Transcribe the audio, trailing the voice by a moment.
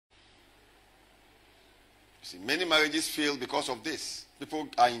See, many marriages fail because of this. People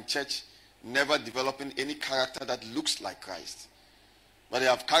are in church never developing any character that looks like Christ. But they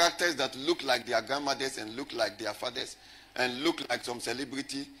have characters that look like their grandmothers and look like their fathers and look like some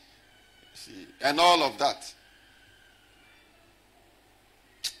celebrity. See, and all of that.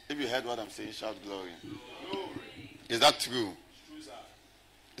 If you heard what I'm saying, shout glory. Glory. Is that true?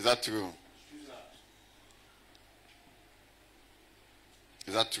 Is that true?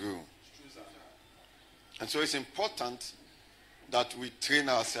 Is that true? And so it's important that we train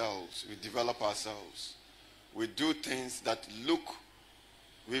ourselves, we develop ourselves, we do things that look,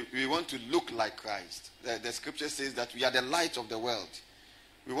 we want to look like Christ. The scripture says that we are the light of the world.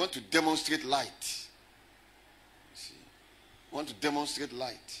 We want to demonstrate light. See, we want to demonstrate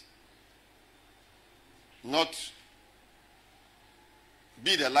light. Not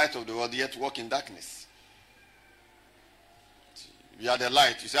be the light of the world yet walk in darkness. See, we are the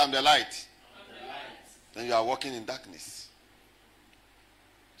light. You say, I'm the light. Then you are walking in darkness.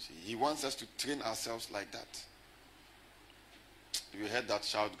 See, he wants us to train ourselves like that. If you heard that,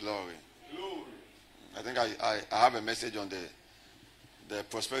 shout glory. Glory. I think I have a message on the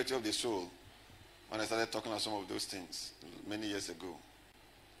prosperity of the soul when I started talking about some of those things many years ago.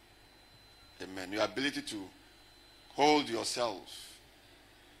 Amen. Your ability to hold yourself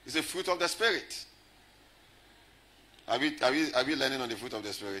is a fruit of the Spirit. Are we learning on the fruit of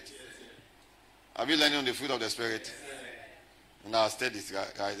the Spirit? Yes, are we learning on the fruit of the Spirit? Yes, in our studies,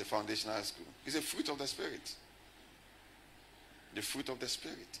 guys, the foundational school. It's a fruit of the Spirit. The fruit of the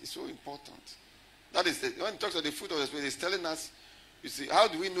Spirit is so important. That is, when it talks about the fruit of the Spirit, it's telling us, you see, how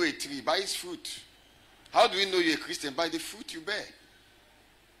do we know a tree? By its fruit. How do we know you're a Christian? By the fruit you bear.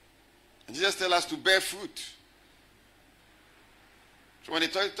 And Jesus tells us to bear fruit. So when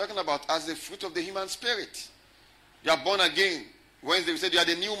he's talking about as the fruit of the human spirit, you are born again. Wednesday we said you are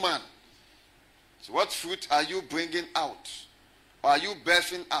the new man. So what fruit are you bringing out? Or are you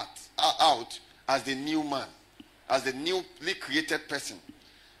birthing out as the new man? As the newly created person?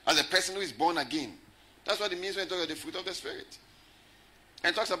 As a person who is born again? That's what it means when it talks about the fruit of the Spirit.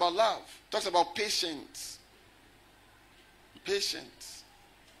 And it talks about love. It talks about patience. Patience.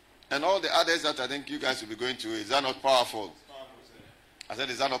 And all the others that I think you guys will be going through. Is that not powerful? I said,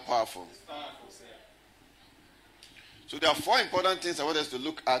 is that not powerful? So there are 4 important things I want us to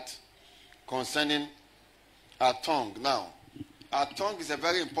look at concerning our tongue. Now, our tongue is a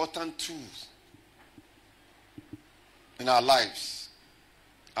very important tool in our lives.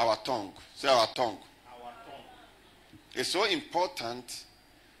 Our tongue. Say our tongue. Our tongue. It's so important.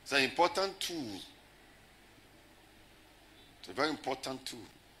 It's an important tool. It's a very important tool.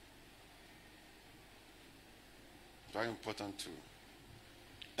 Very important tool.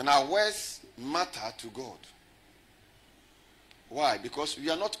 And our words matter to God. Why? Because we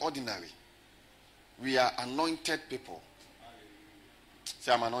are not ordinary. We are anointed people.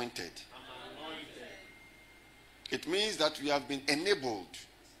 Say, I'm anointed. I'm anointed. It means that we have been enabled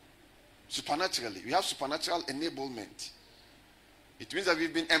supernaturally. We have supernatural enablement. It means that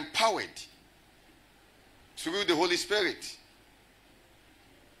we've been empowered through the Holy Spirit.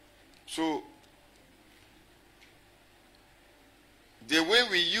 So, the way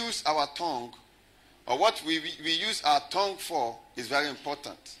we use our tongue, or what we use our tongue for, is very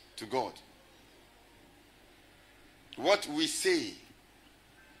important to God. What we say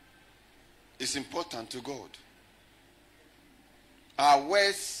is important to God. Our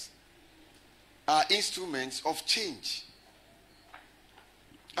words are instruments of change.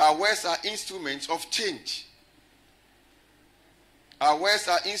 Our words are instruments of change. Our words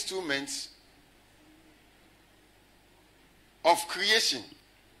are instruments of creation.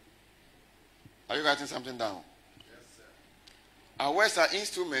 Are you writing something down? Yes, sir. Our words are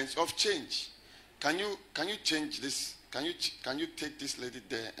instruments of change. Can you change this? Can you take this lady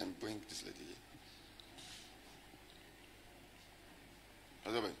there and bring this lady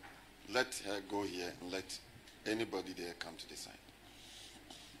here? Let her go here and let anybody there come to this side.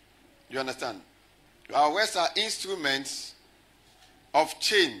 You understand? Our words are instruments of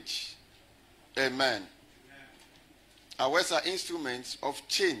change. Amen. Our words are instruments of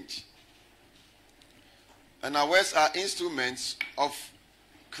change. And our words are instruments of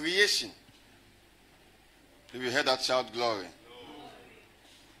creation. If you heard that, shout glory.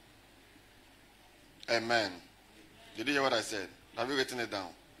 Amen. Did you hear what I said? Have you written it down?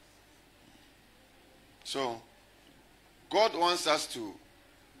 So, God wants us to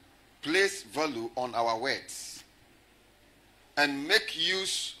place value on our words and make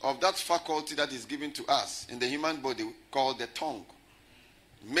use of that faculty that is given to us in the human body called the tongue.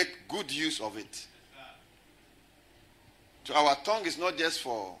 Make good use of it. So our tongue is not just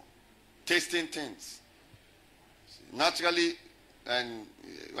for tasting things. Naturally, and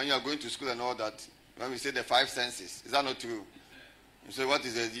when you are going to school and all that, when we say the 5 senses, is that not true? You say, what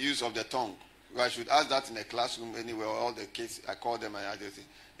is the use of the tongue? Well, I should ask that in a classroom anywhere. All the kids, I call them and I just say,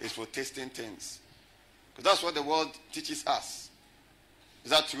 it's for tasting things. Because that's what the world teaches us.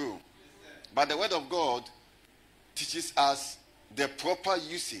 Is that true? But the word of God teaches us the proper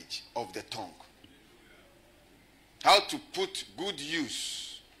usage of the tongue. How to put good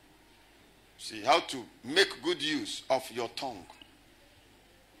use. See, how to make good use of your tongue.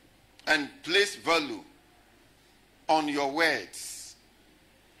 And place value on your words.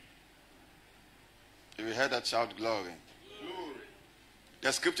 If you heard that, shout glory. Glory.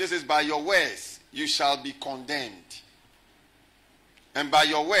 The scripture says, by your words you shall be condemned. And by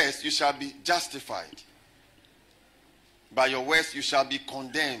your words you shall be justified. By your words you shall be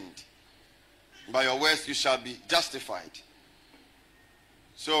condemned. By your words you shall be justified.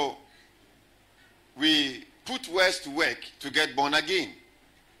 So, we put words to work to get born again.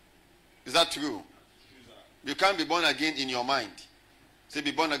 Is that true? You can't be born again in your mind. Say,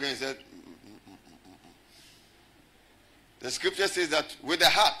 be born again, he said, The scripture says that with the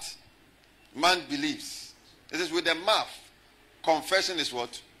heart, man believes. It says with the mouth, confession is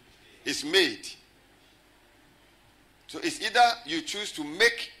what? Is made. So it's either you choose to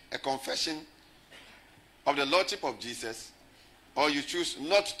make a confession of the Lordship of Jesus, or you choose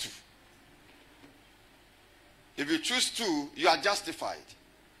not to. If you choose to, you are justified.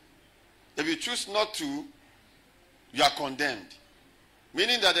 If you choose not to, you are condemned.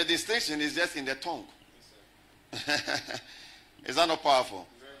 Meaning that the distinction is just in the tongue. Is that not powerful?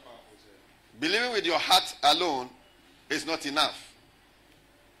 Very powerful, sir. Believing with your heart alone is not enough.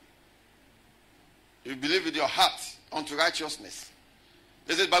 You believe with your heart unto righteousness.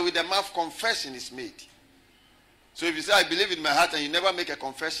 This is, but with the mouth confession is made. So if you say, I believe in my heart, and you never make a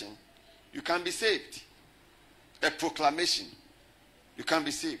confession, you can't be saved. A proclamation, you can't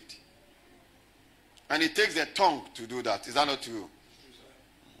be saved. And it takes the tongue to do that. Is that not true?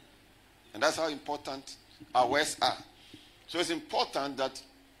 And that's how important our words are. So it's important that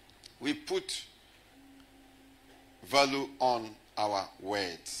we put value on our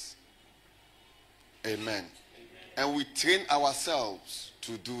words. Amen. And we train ourselves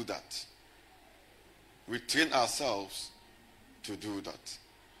to do that. We train ourselves to do that.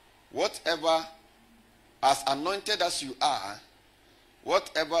 Whatever, as anointed as you are,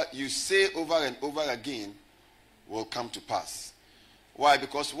 whatever you say over and over again will come to pass. Why?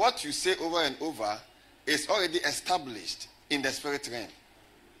 Because what you say over and over is already established in the spirit realm.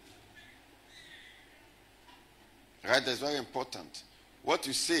 Right? That's very important. What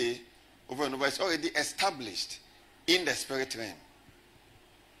you say over and over is already established in the spirit realm.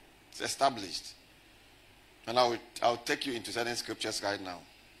 It's established. And I'll take you into certain scriptures right now.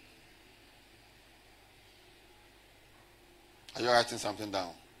 Are you writing something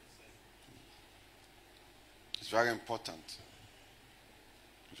down? It's very important.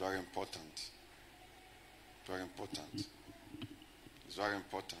 It's very important. Very important. It's very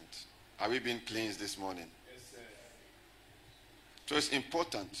important. Are we being cleansed this morning? Yes, sir. So it's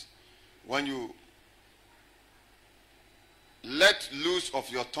important when you let loose of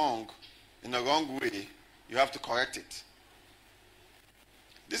your tongue in a wrong way, you have to correct it.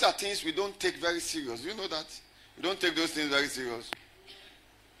 These are things we don't take very serious. You know that? We don't take those things very serious.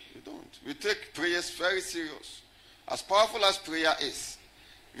 We don't. We take prayers very serious. As powerful as prayer is,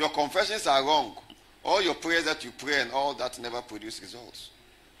 if your confessions are wrong, all your prayers that you pray and all that never produce results.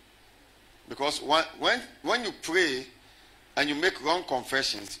 Because when you pray and you make wrong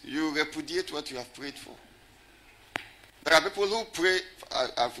confessions, you repudiate what you have prayed for. There are people who pray,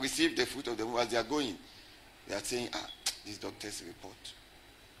 have received the fruit of the womb as they are going. They are saying, this doctor's report,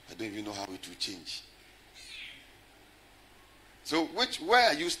 I don't even know how it will change. So where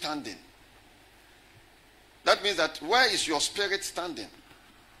are you standing? That means that where is your spirit standing?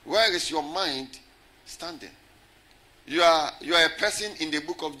 Where is your mind standing? You are a person in the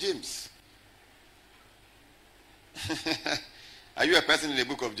book of James. Are you a person in the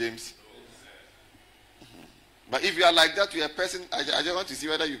book of James? But if you are like that, you are a person. I just want to see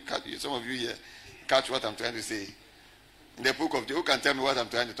whether some of you here catch what I'm trying to say. In the book of James, who can tell me what I'm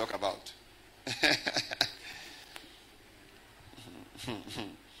trying to talk about?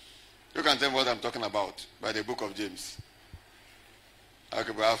 You can tell me what I'm talking about by the book of James.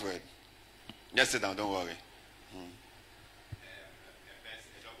 Okay, but Alfred. Just sit down, don't worry.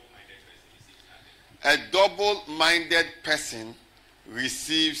 A double-minded person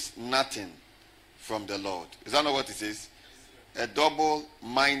receives nothing from the Lord. Is that not what it says? A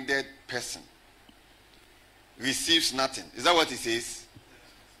double-minded person receives nothing. Is that what it says?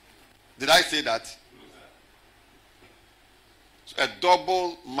 Did I say that? So a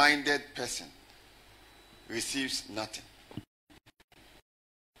double-minded person receives nothing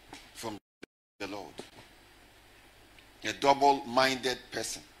from the Lord. A double-minded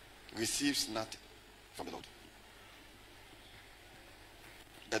person receives nothing from the Lord.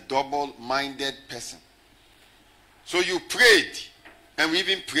 A double-minded person. So you prayed, and we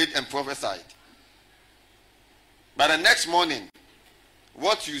even prayed and prophesied. But the next morning,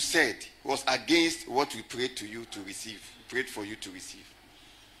 what you said was against what we prayed to you to receive, prayed for you to receive.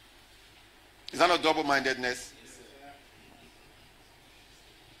 Is that not double-mindedness?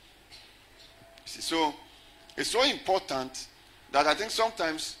 So it's so important that I think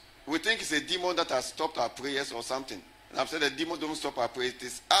sometimes we think it's a demon that has stopped our prayers or something. And I've said the demon don't stop our prayers. It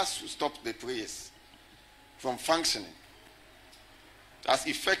is us who stop the prayers from functioning. As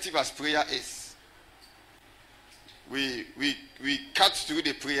effective as prayer is, we cut through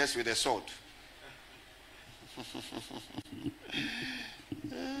the prayers with a sword.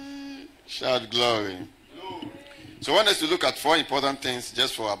 Shout glory. So I want us to look at 4 important things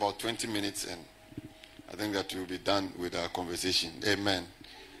just for about 20 minutes, and I think that we'll be done with our conversation. Amen.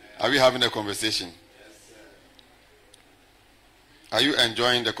 Are we having a conversation? Yes, are you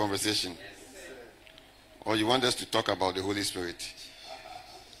enjoying the conversation? Yes, or you want us to talk about the Holy Spirit?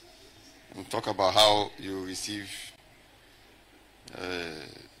 And talk about how you receive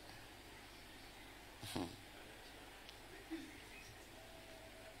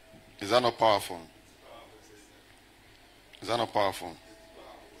Is that not powerful? Is that not powerful?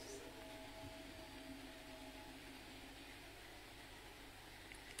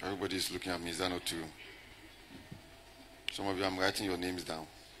 Everybody is looking at me. Is that not true? Some of you, I'm writing your names down.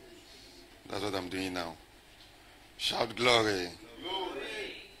 That's what I'm doing now. Shout glory. Glory.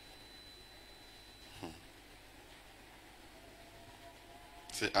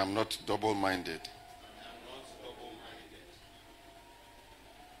 Say, I'm not double-minded.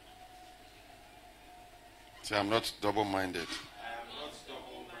 Say, I'm not double-minded. I am not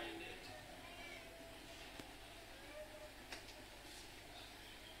double-minded.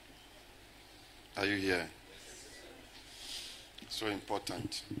 Are you here? So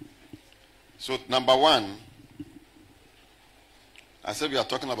important. So, number 1, I said we are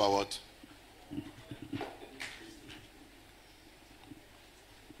talking about what?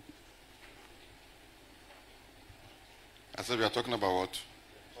 I said we are talking about what?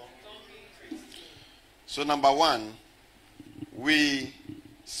 So, number 1, we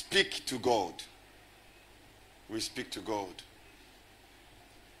speak to God. We speak to God.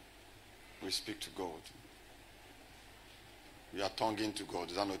 We speak to God. We are tonguing to God.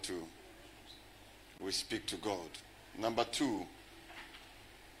 Is that not true? We speak to God. Number 2,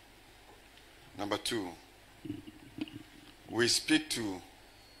 we speak to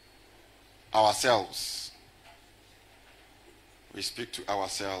ourselves. We speak to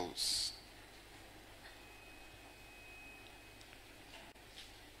ourselves.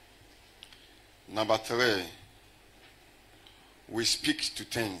 Number 3, we speak to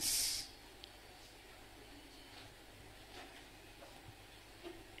things.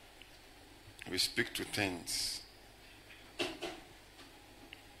 We speak to things.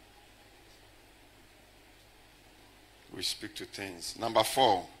 We speak to things. Number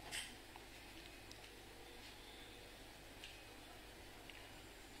 4,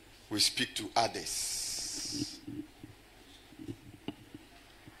 we speak to others.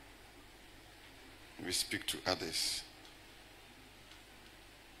 We speak to others.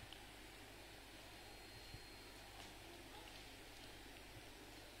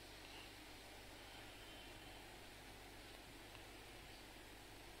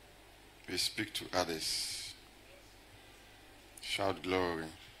 We speak to others. Shout glory.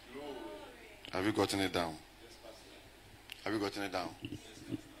 Glory. Have you gotten it down? Yes, Pastor. Have you gotten it down? Yes,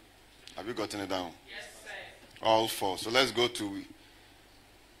 Pastor. Have you gotten it down? Yes, sir. All 4. So let's go to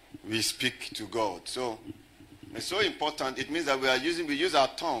we speak to God. So it's so important. It means that we use our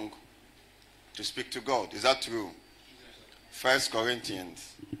tongue to speak to God. Is that true? 1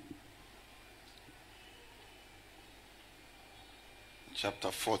 Corinthians chapter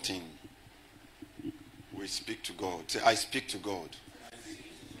 14. We speak to God. Say, I speak to God.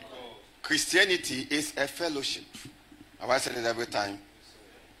 Christianity is a fellowship. Have I said it every time?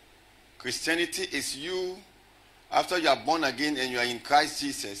 Christianity is you, after you are born again and you are in Christ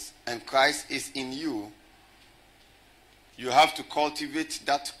Jesus, and Christ is in you, you have to cultivate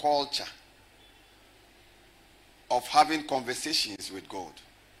that culture of having conversations with God.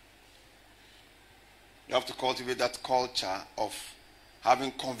 You have to cultivate that culture of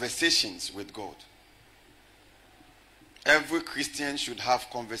having conversations with God. Every Christian should have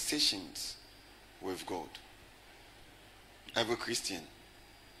conversations with God. Every Christian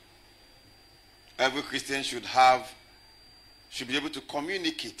should be able to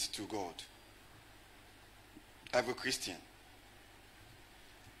communicate to God. Every Christian.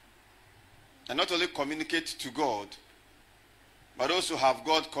 And not only communicate to God, but also have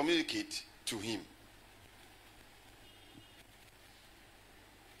God communicate to him.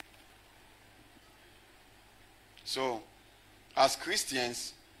 So, as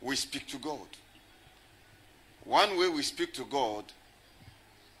Christians, we speak to God. One way we speak to God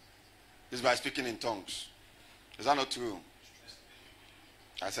is by speaking in tongues. Is that not true?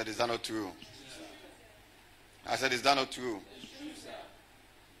 I said, is that not true? I said, is that not true?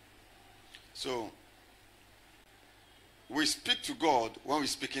 So, we speak to God when we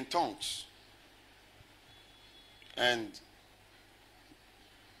speak in tongues. And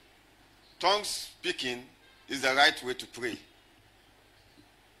tongues speaking is the right way to pray.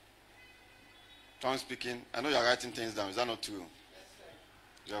 Tongue speaking, I know you're writing things down. Is that not true?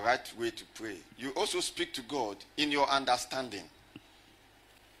 It's the right way to pray. You also speak to God in your understanding.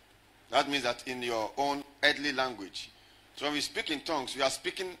 That means that in your own earthly language. So when we speak in tongues, we are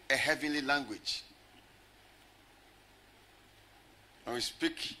speaking a heavenly language. When we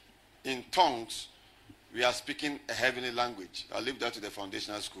speak in tongues, we are speaking a heavenly language. I'll leave that to the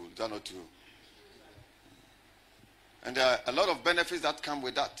foundational school. Is that not true? And there are a lot of benefits that come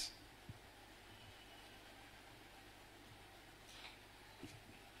with that.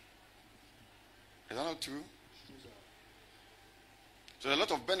 Is that not true? So there are a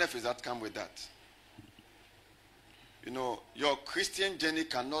lot of benefits that come with that. You know, your Christian journey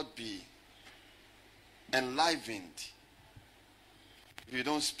cannot be enlivened if you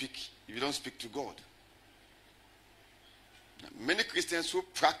don't speak to God. Many Christians who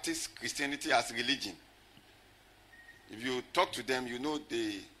practice Christianity as religion, if you talk to them, you know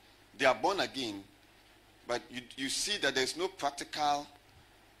they are born again, but you see that there's no practical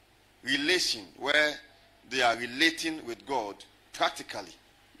relation where they are relating with God practically.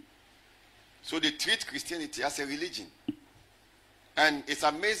 So they treat Christianity as a religion. And it's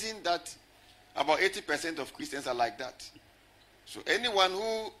amazing that about 80% of Christians are like that. So anyone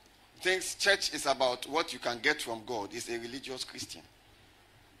who thinks church is about what you can get from God is a religious Christian.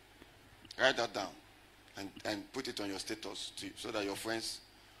 Write that down and put it on your status too, so that your friends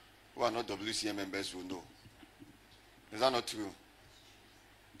who are not WCM members will know. Is that not true?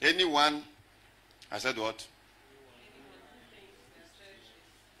 Anyone, I said what?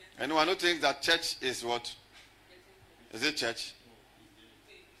 Anyone who thinks that church is what? Is it church?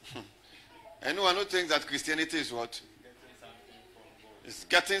 Anyone who thinks that Christianity is what? Is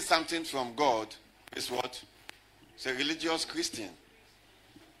getting something from God is what? It's a religious Christian.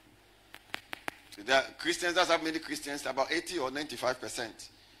 So there are Christians, that's how many Christians, about 80 or 95%,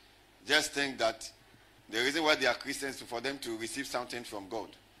 just think that the reason why they are Christians is for them to receive something from God.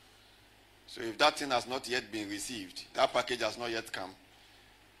 So if that thing has not yet been received, that package has not yet come,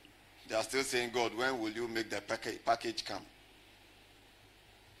 they are still saying, God, when will you make the package come?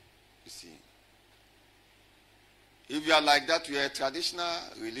 You see. If you are like that, you are a traditional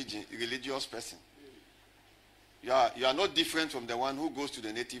religious person. You are not different from the one who goes to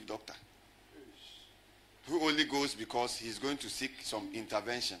the native doctor, who only goes because he's going to seek some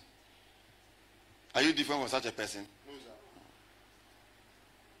intervention. Are you different from such a person? No, sir.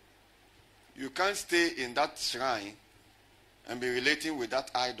 You can't stay in that shrine and be relating with that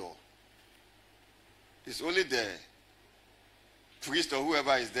idol. It's only the priest or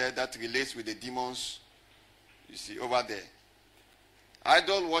whoever is there that relates with the demons, you see, over there.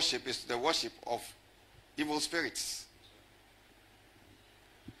 Idol worship is the worship of evil spirits.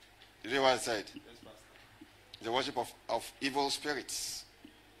 You know what I said? Yes, Pastor. The worship of evil spirits.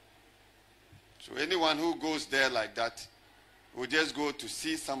 So anyone who goes there like that will just go to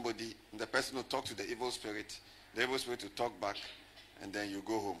see somebody, and the person will talk to the evil spirit will talk back, and then you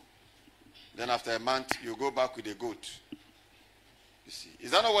go home. Then after a month, you go back with a goat. You see.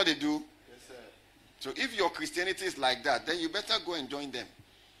 Is that not what they do? Yes, sir. So if your Christianity is like that, then you better go and join them.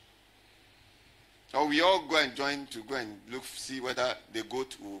 Or we all go and join to go and look, see whether the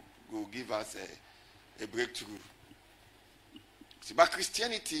goat will give us a breakthrough. See, but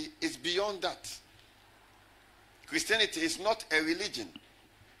Christianity is beyond that. Christianity is not a religion.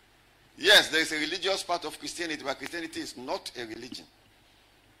 Yes, there is a religious part of Christianity, but Christianity is not a religion.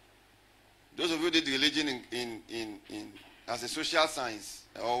 Those of you who did religion in as a social science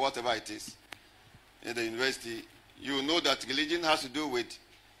or whatever it is in the university, you know that religion has to do with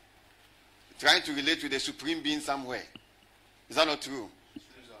trying to relate with a supreme being somewhere. Is that not true? Yes,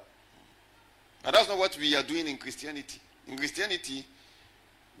 sir. But that's not what we are doing in Christianity. In Christianity,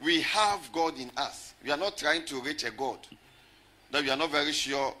 we have God in us. We are not trying to reach a God. that we are not very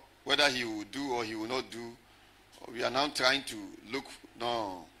sure whether he will do or he will not do. Or we are now trying to look.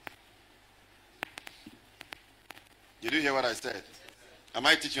 No. Did you hear what I said? Am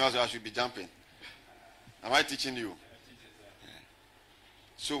I teaching you how I should be jumping? Am I teaching you?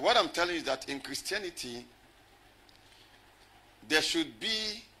 So what I'm telling you is that in Christianity, there should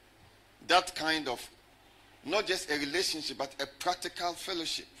be that kind of, not just a relationship, but a practical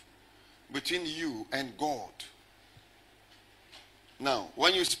fellowship between you and God. Now,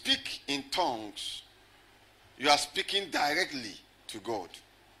 when you speak in tongues, you are speaking directly to God.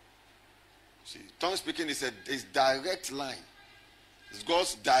 See, tongue speaking is a direct line. It's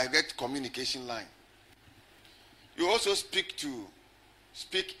God's direct communication line. You also speak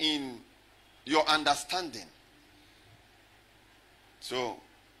in your understanding. So,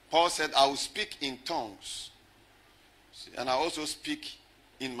 Paul said, I will speak in tongues. See, and I also speak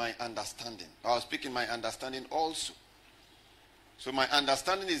in my understanding. I will speak in my understanding also. So my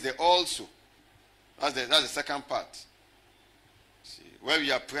understanding is the also. That's the second part. See, where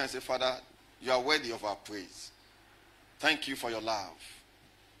we are praying, say, Father, you are worthy of our praise. Thank you for your love.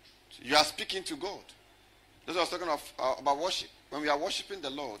 So you are speaking to God. That's what I was talking about worship. When we are worshiping the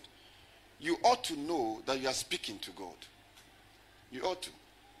Lord, you ought to know that you are speaking to God. You ought to.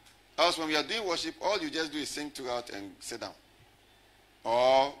 Else when we are doing worship, all you just do is sing throughout and sit down.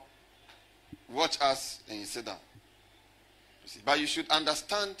 Or watch us and you sit down. You see, but you should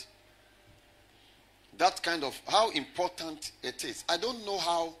understand that kind of how important it is. I don't know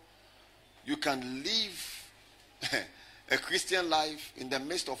how you can live a Christian life in the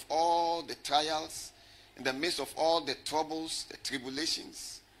midst of all the trials, in the midst of all the troubles, the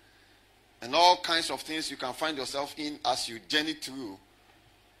tribulations, and all kinds of things you can find yourself in as you journey through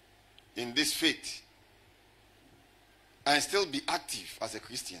in this faith, and still be active as a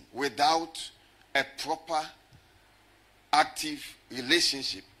Christian without a proper, active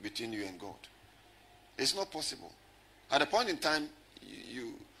relationship between you and God. It's not possible. At a point in time,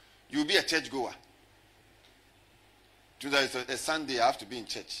 you'll be a churchgoer. Today is a Sunday, I have to be in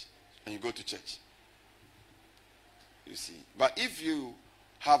church, and you go to church. You see. But if you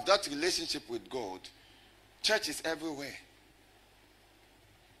have that relationship with God, church is everywhere.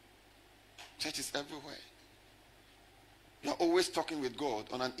 Church is everywhere. You're always talking with God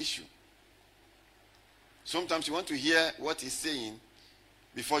on an issue. Sometimes you want to hear what he's saying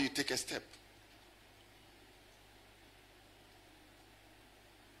before you take a step.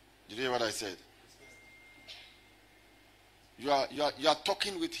 Did you hear what I said? You are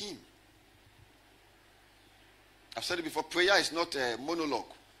talking with him. I've said it before, prayer is not a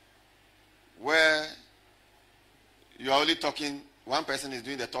monologue where you are only talking, one person is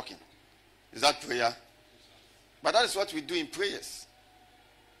doing the talking. Is that prayer? But that is what we do in prayers.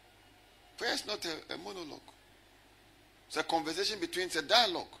 Prayer is not a monologue. It's a conversation between, it's a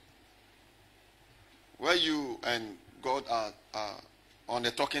dialogue where you and God are on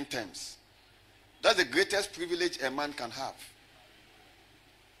the talking terms. That's the greatest privilege a man can have.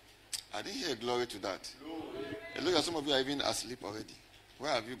 I didn't hear glory to that. Hey, look at some of you are even asleep already.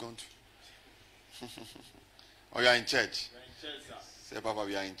 Where have you gone to? Or you are in church? Say, Papa,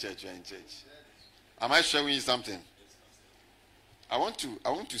 we are in church. We are in church. Am I showing you something? I want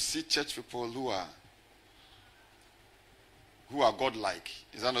to see church people who are godlike.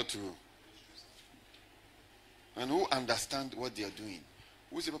 Is that not true? And who understand what they are doing.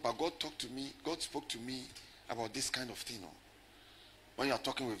 Who say, Papa, God talked to me. God spoke to me about this kind of thing. No? When you are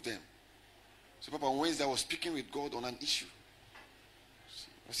talking with them. So, Papa, on Wednesday I was speaking with God on an issue.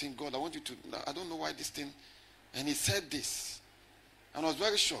 I was saying, God, I want you to, I don't know why this thing. And he said this. And I was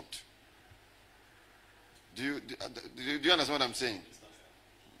very shocked. Do you understand what I'm saying?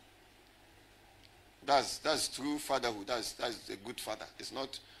 That's true fatherhood. That's a good father. It's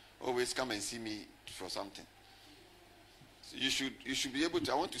not always come and see me for something. So you should be able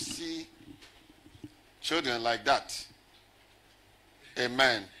to. I want to see children like that.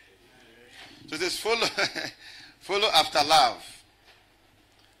 Amen. So this follow after love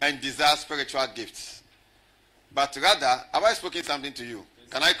and desire spiritual gifts. But rather, have I spoken something to you?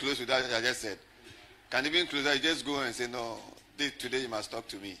 Can I close with that I just said? Can even close that? You just go and say, no, today you must talk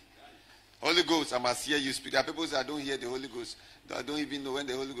to me. Holy Ghost, I must hear you speak. There are people say, I don't hear the Holy Ghost. I don't even know when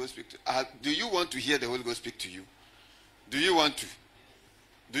the Holy Ghost speaks. Do you want to hear the Holy Ghost speak to you? Do you want to?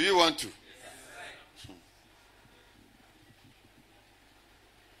 Do you want to?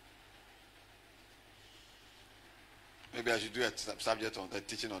 Maybe I should do a subject on a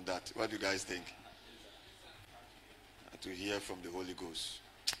teaching on that. What do you guys think? To hear from the Holy Ghost.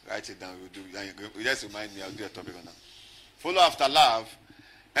 Write it down. You just remind me. I'll do a topic on that. Follow after love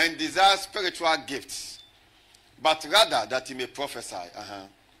and desire spiritual gifts, but rather that he may prophesy.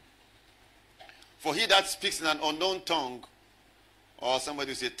 For he that speaks in an unknown tongue, or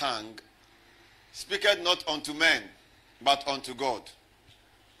somebody say tongue, speaketh not unto men, but unto God.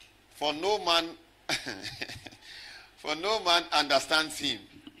 For no man for no man understands him.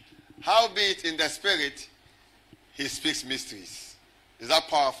 Howbeit in the spirit he speaks mysteries. Is that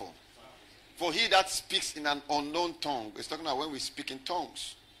powerful? For he that speaks in an unknown tongue, it's talking about when we speak in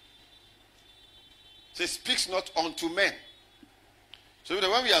tongues. So he speaks not unto men. So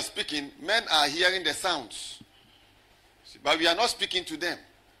when we are speaking, men are hearing the sounds. But we are not speaking to them.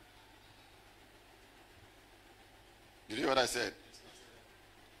 Did you hear what I said?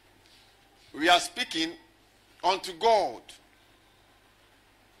 We are speaking unto God.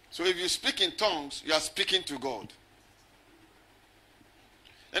 So if you speak in tongues, you are speaking to God.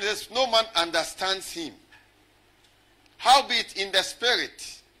 And it says, no man understands him. Howbeit in the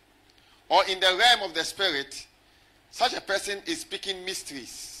spirit, or in the realm of the spirit, such a person is speaking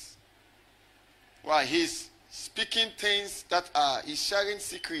mysteries. Why? He's speaking things that are, he's sharing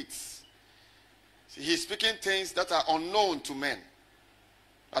secrets. He's speaking things that are unknown to men,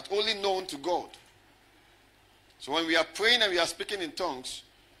 but only known to God. So when we are praying and we are speaking in tongues,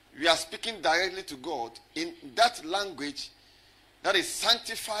 we are speaking directly to God in that language that is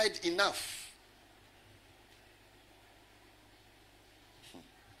sanctified enough.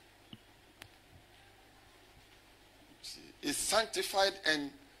 Is sanctified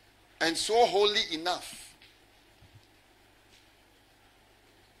and so holy enough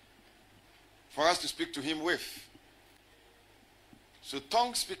for us to speak to him with. So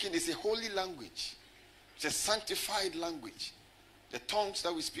tongue speaking is a holy language. It's a sanctified language. The tongues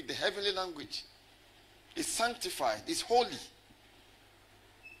that we speak, the heavenly language, is sanctified, is holy.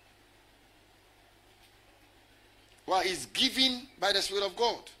 Well, it's given by the Spirit of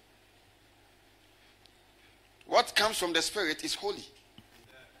God. What comes from the Spirit is holy.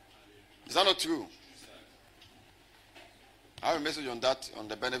 Is that not true? I have a message on that, on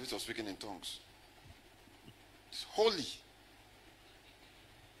the benefits of speaking in tongues. It's holy.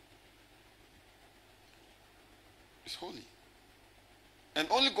 It's holy. And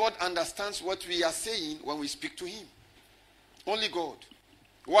only God understands what we are saying when we speak to him. Only God.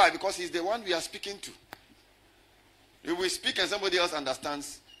 Why? Because he's the one we are speaking to. If we speak and somebody else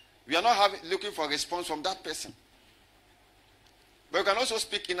understands, we are not looking for a response from that person. But we can also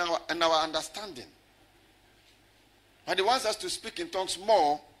speak in our understanding. But he wants us to speak in tongues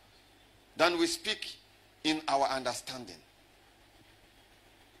more than we speak in our understanding.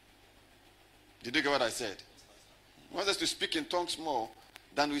 Did you get what I said? He wants us to speak in tongues more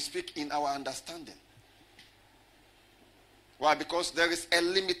than we speak in our understanding. Why? Because there is a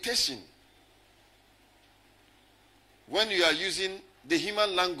limitation when you are using the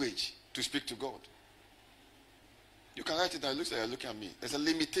human language to speak to God. You can write it down. It looks like you're looking at me. There's a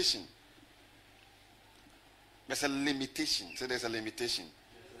limitation. There's a limitation. Say there's a limitation.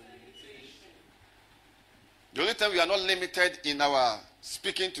 The only time we are not limited in our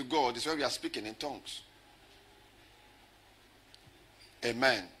speaking to God is when we are speaking in tongues.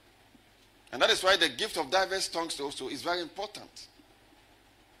 Amen. And that is why the gift of diverse tongues also is very important.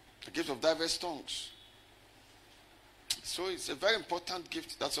 The gift of diverse tongues. So it's a very important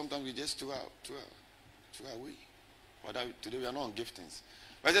gift that sometimes we just throw away. But today we are not on giftings.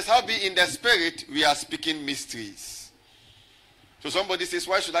 But just how be in the spirit we are speaking mysteries. So somebody says,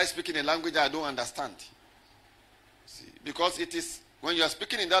 why should I speak in a language I don't understand? See, because it is, when you are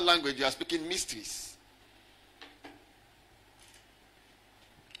speaking in that language, you are speaking mysteries.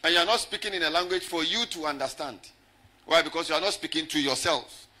 And you are not speaking in a language for you to understand. Why? Because you are not speaking to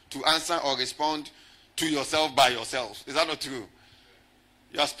yourself to answer or respond to yourself by yourself. Is that not true?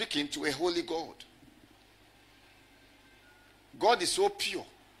 You are speaking to a holy God. God is so pure.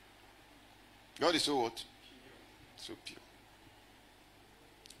 God is so what? So pure.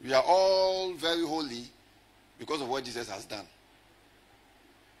 We are all very holy because of what Jesus has done.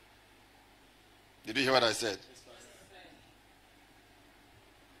 Did you hear what I said?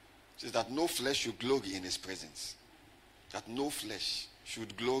 It says that no flesh should glory in his presence. That no flesh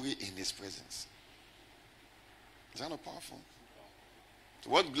should glory in his presence. Is that not powerful? So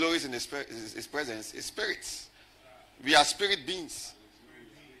what glories in his presence is spirits. We are spirit beings.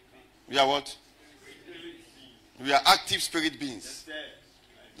 We are what? We are active spirit beings.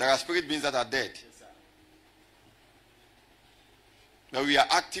 There are spirit beings that are dead. But we are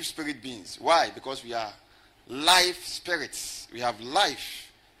active spirit beings. Why? Because we are life spirits. We have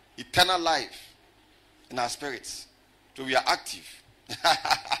life, eternal life in our spirits. So we are active.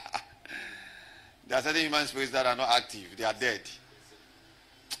 There are certain human spirits that are not active. They are dead.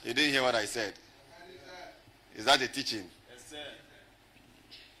 You didn't hear what I said. Is that a teaching? Yes, sir.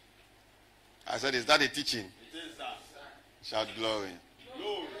 I said, is that a teaching? It is, sir. Shout glory.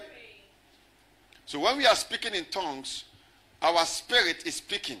 Glory. So when we are speaking in tongues, our spirit is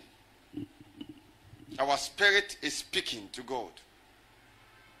speaking. Our spirit is speaking to God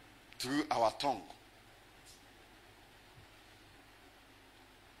through our tongue.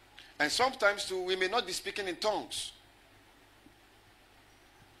 And sometimes too, we may not be speaking in tongues.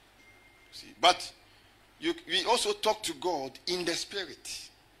 See, but we also talk to God in the spirit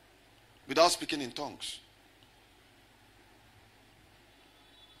without speaking in tongues.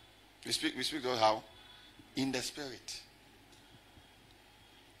 We speak to God how? In the spirit.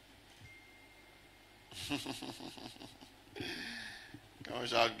 Come on,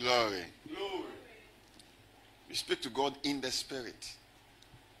 shout glory. Glory. We speak to God in the spirit.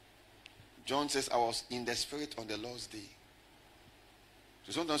 John says, I was in the spirit on the Lord's day.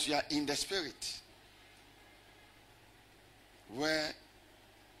 So sometimes you are in the spirit where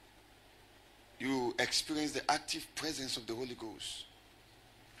you experience the active presence of the Holy Ghost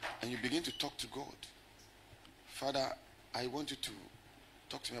and you begin to talk to God. Father, I want you to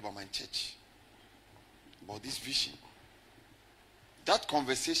talk to me about my church, about this vision. That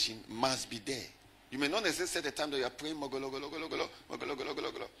conversation must be there. You may not necessarily set a time that you are praying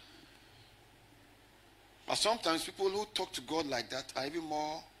mogologologologolo. But sometimes people who talk to God like that are even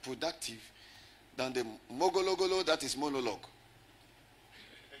more productive than the mogologolo that is monologue.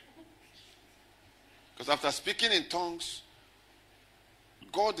 Because after speaking in tongues,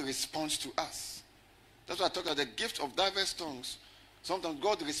 God responds to us. That's why I talk about the gift of diverse tongues. Sometimes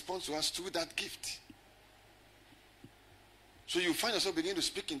God responds to us through that gift. So you find yourself beginning to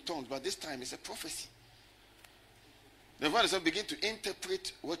speak in tongues, but this time it's a prophecy. Then you find yourself begin to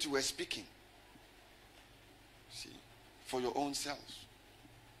interpret what you were speaking. See, for your own selves.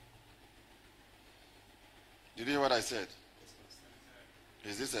 Did you hear what I said?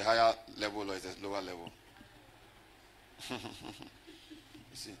 Is this a higher level or is it a lower level? You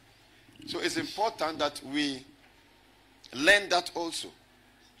see. So it's important that we learn that also.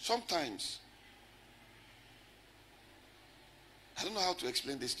 Sometimes, I don't know how to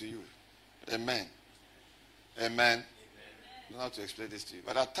explain this to you. Amen. Amen. I don't know how to explain this to you.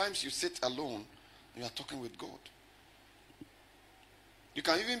 But at times you sit alone and you are talking with God. You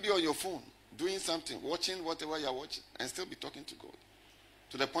can even be on your phone, doing something, watching whatever you are watching, and still be talking to God.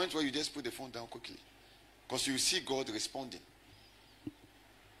 To the point where you just put the phone down quickly. Because you see God responding.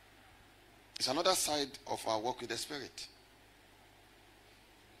 It's another side of our work with the Spirit.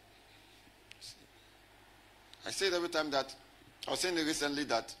 I say it every time that, I was saying it recently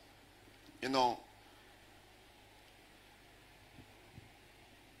that, let me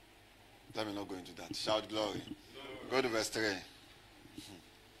not go into that. Shout glory. Go to verse 3.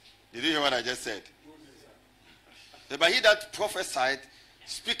 Did you hear what I just said? But he that prophesied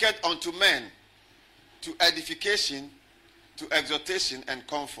speaketh unto men to edification, to exhortation and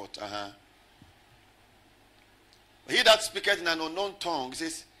comfort. He that speaketh in an unknown tongue,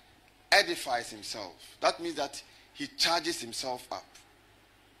 says, edifies himself. That means that he charges himself up.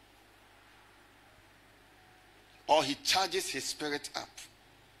 Or he charges his spirit up.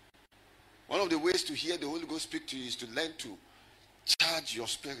 One of the ways to hear the Holy Ghost speak to you is to learn to charge your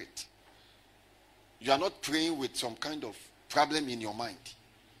spirit. You are not praying with some kind of problem in your mind.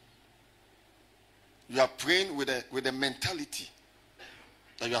 You are praying with a mentality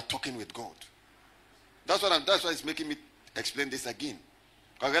that you are talking with God. That's why it's making me explain this again.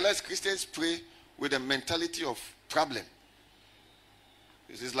 I realize Christians pray with a mentality of problem.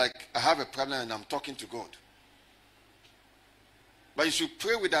 It's like I have a problem and I'm talking to God. But you should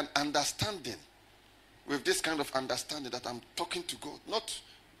pray with an understanding, with this kind of understanding that I'm talking to God, not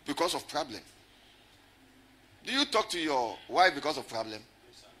because of problem. Do you talk to your wife because of problem?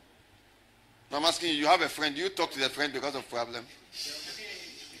 No, I'm asking you, you have a friend, do you talk to the friend because of problem?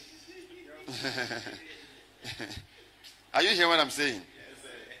 Are you hearing what I'm saying?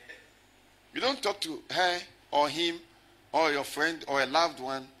 You don't talk to her or him or your friend or a loved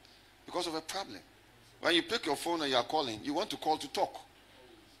one because of a problem. When you pick your phone and you are calling, you want to call to talk.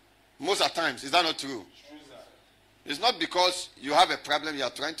 Most of the times, is that not true? It's not because you have a problem you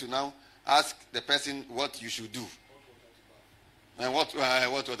are trying to now ask the person what you should do. And what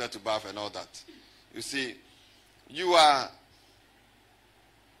water to bath and all that. You see, you are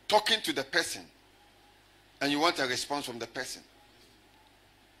talking to the person and you want a response from the person.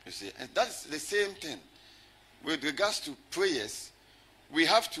 You see, and that's the same thing. With regards to prayers, we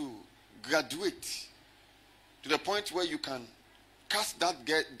have to graduate to the point where you can cast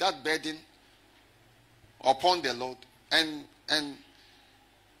that burden upon the Lord and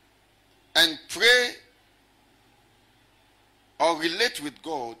pray or relate with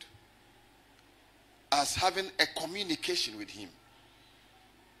God as having a communication with him.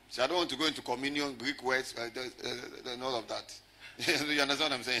 So I don't want to go into communion, Greek words, and all of that. You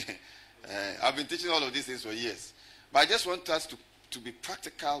understand what I'm saying? I've been teaching all of these things for years. But I just want us to be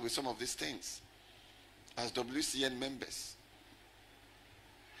practical with some of these things as WCN members.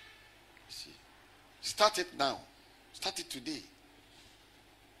 See, start it now. Start it today.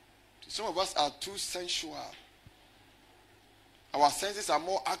 Some of us are too sensual. Our senses are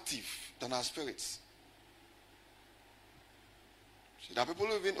more active than our spirits. See, there are people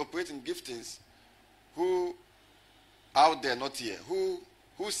who even operate in giftings who out there, not here,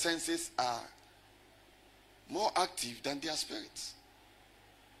 whose senses are more active than their spirits.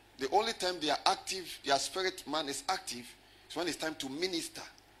 The only time they are active, their spirit man is active, is when it's time to minister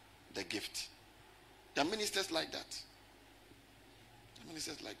the gift. There are ministers like that.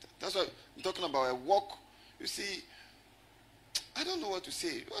 Ministers like that. That's why I'm talking about a walk. You see, I don't know what to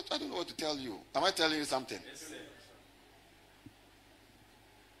say. I don't know what to tell you. Am I telling you something? Yes, sir.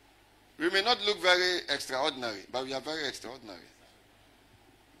 We may not look very extraordinary, but we are very extraordinary.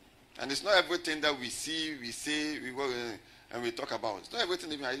 And it's not everything that we see, we say, we go and we talk about. It's not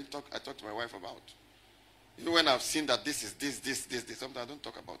everything even I talk to my wife about. Even when I've seen that this is this, sometimes I don't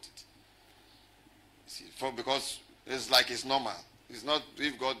talk about it. See, because it's like it's normal. It's not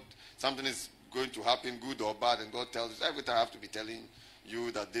if God, something is going to happen, good or bad, and God tells us. Every time I have to be telling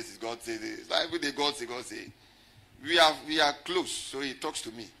you that this is God say this. Like every day God say. We are close, so he talks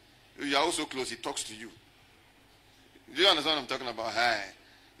to me. You are also close, he talks to you. Do you understand what I'm talking about? Hi.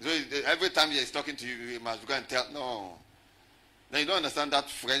 So every time he is talking to you, he must go and tell. No. Then you don't understand that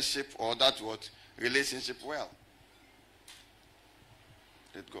friendship or that relationship well.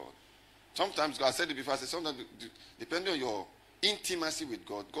 With God. Sometimes, God, I said it before, I said sometimes, depending on your intimacy with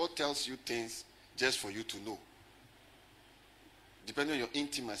God, God tells you things just for you to know. Depending on your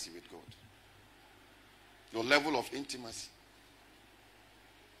intimacy with God. Your level of intimacy.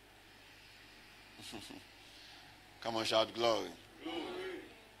 Come on, shout glory. Glory.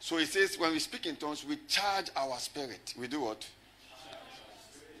 So it says when we speak in tongues, we charge our spirit. We do what?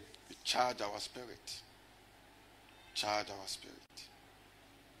 We charge our spirit. Charge our spirit.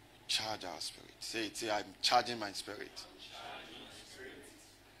 Charge our spirit. Say, I'm charging my spirit.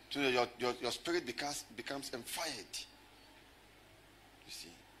 So your spirit becomes enfired. You see,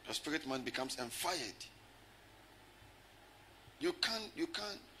 your spirit man becomes enfired. You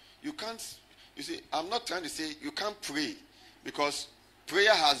can't. You see, I'm not trying to say you can't pray because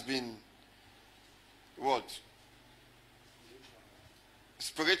prayer has been what?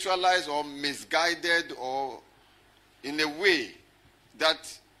 Spiritualized or misguided or in a way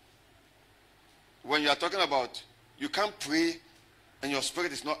that when you are talking about you can't pray and your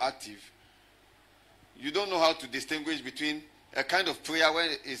spirit is not active, you don't know how to distinguish between a kind of prayer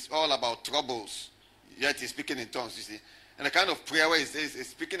where it's all about troubles, yet he's speaking in tongues, you see, and a kind of prayer where he's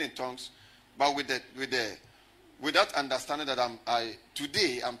speaking in tongues, but with that understanding that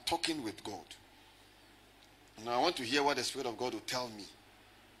today I'm talking with God. And I want to hear what the Spirit of God will tell me.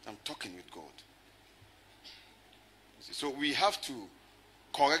 I'm talking with God. You see, so we have to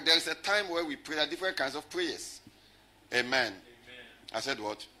correct. There is a time where we pray. There are different kinds of prayers. Amen. Amen. I said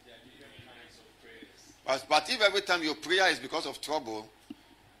what? There are different kinds of prayers. But if every time your prayer is because of trouble,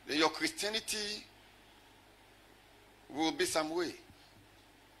 then your Christianity will be some way.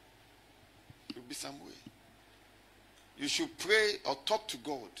 It will be some way. You should pray or talk to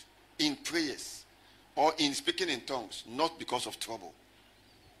God in prayers or in speaking in tongues, not because of trouble.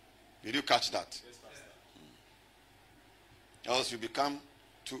 Did you catch that? Yes, Pastor. Else you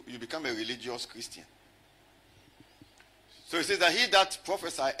become a religious Christian. So it says that he that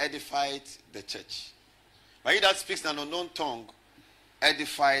prophesied edified the church. But he that speaks in an unknown tongue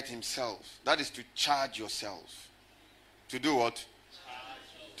edified himself. That is to charge yourself. To do what?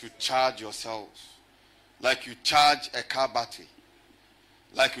 To charge yourself. Like you charge a car battery.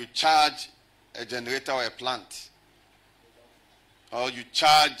 Like you charge a generator or a plant. Or you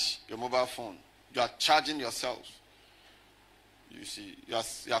charge your mobile phone. You are charging yourself. You see, you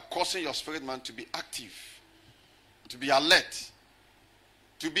are causing your spirit man to be active, to be alert,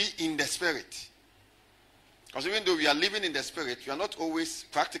 to be in the spirit. Because even though we are living in the spirit, we are not always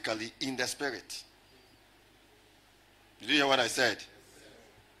practically in the spirit. Did you hear what I said?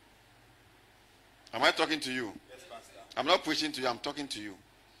 Am I talking to you? Yes, Pastor. I'm not preaching to you, I'm talking to you.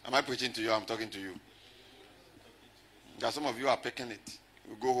 Am I preaching to you? I'm talking to you. There are some of you are picking it.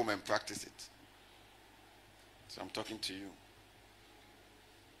 You go home and practice it. So I'm talking to you.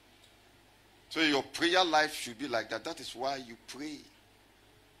 So your prayer life should be like that. That is why you pray.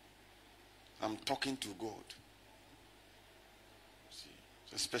 I'm talking to God.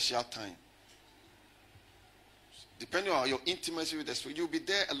 It's a special time. Depending on your intimacy with the Spirit, you'll be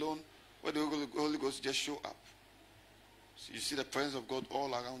there alone where the Holy Ghost just show up. So you see the presence of God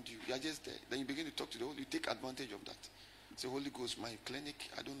all around you. You are just there. Then you begin to talk to the Holy. You take advantage of that. Say, Holy Ghost, my clinic,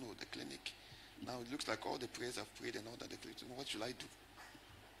 I don't know, the clinic. Now it looks like all the prayers I've prayed and all that. What should I do?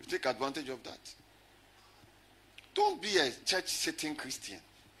 You take advantage of that. Don't be a church-sitting Christian.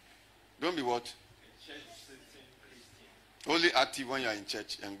 Don't be what? A church-sitting Christian. Only active when you are in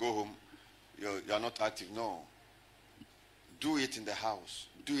church and go home. You are not active. No. Do it in the house.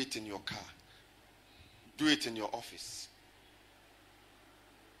 Do it in your car. Do it in your office.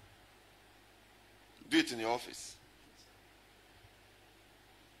 Do it in your office.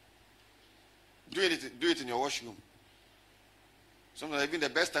 Do it in your washroom. Sometimes even the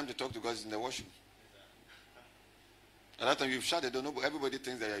best time to talk to God is in the washroom. At that time, you've shut the door. Everybody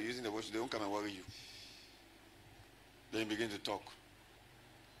thinks that you're using the washroom. They won't come and worry you. Then you begin to talk.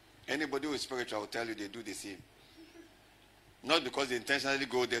 Anybody who is spiritual will tell you they do the same. Not because they intentionally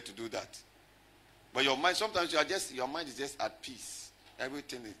go there to do that. But your mind, sometimes your mind is just at peace.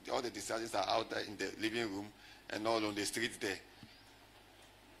 Everything, all the decisions are out there in the living room and all on the streets there.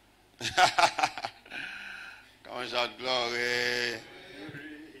 Come on, shout glory.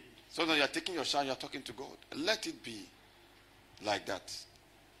 So now you're taking your shower, you're talking to God. Let it be like that.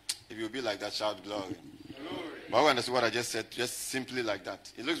 If you'll be like that, shout glory. But I understand what I just said, just simply like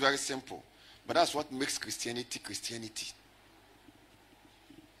that. It looks very simple. But that's what makes Christianity Christianity.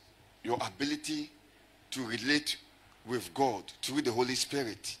 Your ability to relate with God through the Holy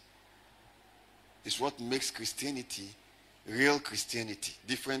Spirit is what makes Christianity real Christianity,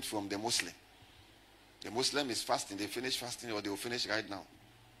 different from the Muslim. The Muslim is fasting. They finish fasting or they will finish right now.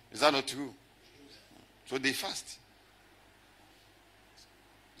 Is that not true? So they fast.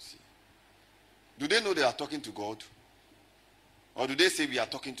 See. Do they know they are talking to God? Or do they say we are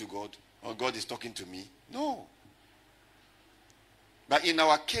talking to God? Or God is talking to me? No. But in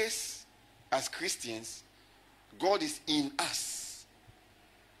our case, as Christians, God is in us.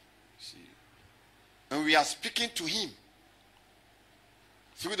 See. And we are speaking to him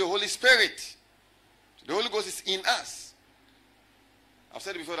through the Holy Spirit. The Holy Ghost is in us. I've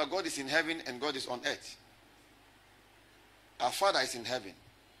said before that God is in heaven and God is on earth. Our Father is in heaven.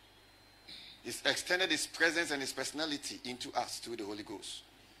 He's extended his presence and his personality into us through the Holy Ghost.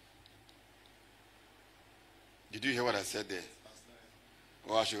 Did you hear what I said there?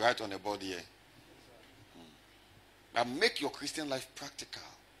 Or I should write on the board here. But make your Christian life practical.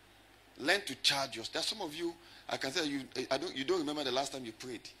 Learn to charge yourself. There's some of you, I can say, you don't remember the last time you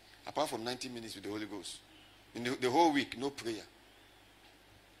prayed, apart from 90 minutes with the Holy Ghost. In the whole week, no prayer.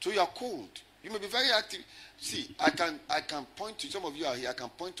 So you are cold. You may be very active. See, I can point to, some of you are here, I can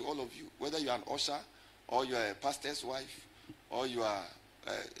point to all of you, whether you are an usher, or you are a pastor's wife, or you are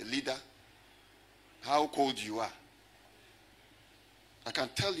a leader, how cold you are. I can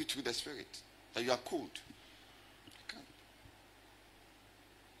tell you through the Spirit that you are cold. I can.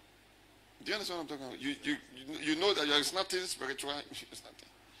 Do you understand what I'm talking about? You know that there is nothing spiritual. It's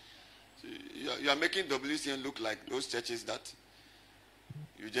nothing. You are making WCN look like those churches that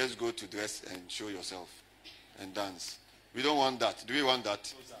you just go to dress and show yourself and dance. We don't want that. Do we want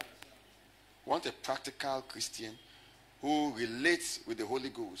that? We want a practical Christian who relates with the Holy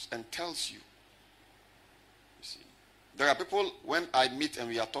Ghost and tells you. You see, there are people, when I meet and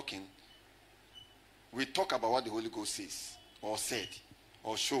we are talking, we talk about what the Holy Ghost says or said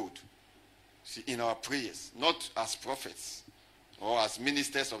or showed. See, in our prayers, not as prophets or as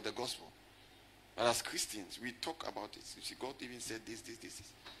ministers of the gospel. But as Christians, we talk about it. You see, God even said this.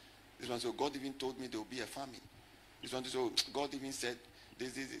 This one, so God even told me there will be a famine. This one, so God even said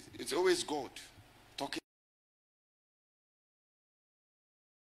this. It's always God talking.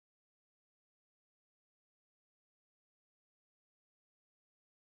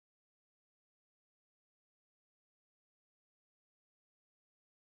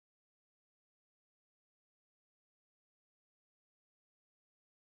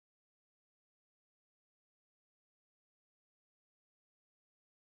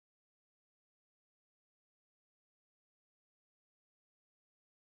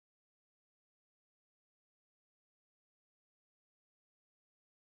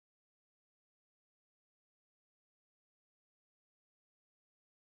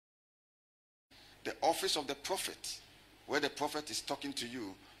 The office of the prophet, where the prophet is talking to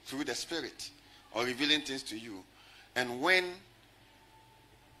you through the Spirit or revealing things to you. And when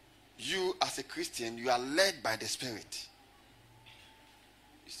you as a Christian, you are led by the Spirit.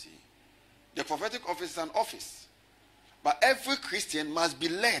 You see, the prophetic office is an office, but every Christian must be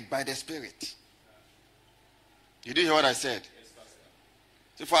led by the Spirit. You did hear what I said?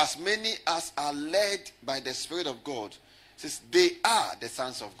 So for as many as are led by the Spirit of God, it says they are the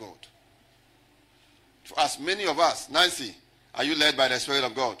sons of God. For as many of us, Nancy, are you led by the Spirit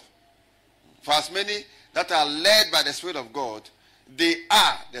of God? For as many that are led by the Spirit of God, they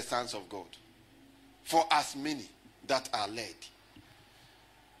are the sons of God. For as many that are led.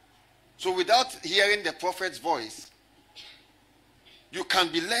 So without hearing the prophet's voice, you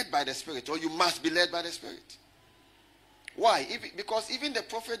can be led by the Spirit, or you must be led by the Spirit. Why? Because even the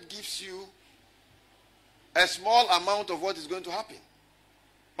prophet gives you a small amount of what is going to happen,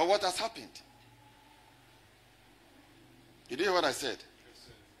 or what has happened. You hear what I said?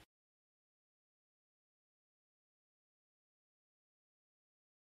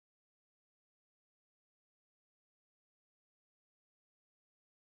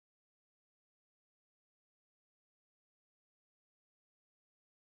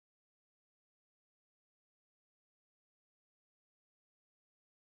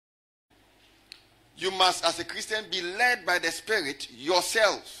 You must, as a Christian, be led by the Spirit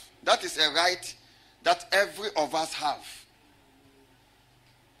yourself. That is a right that every of us have.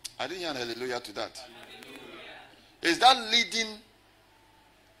 I didn't hear an hallelujah to that. Hallelujah. Is that leading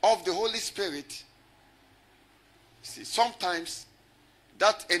of the Holy Spirit? See, sometimes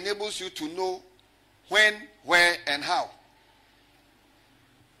that enables you to know when, where, and how.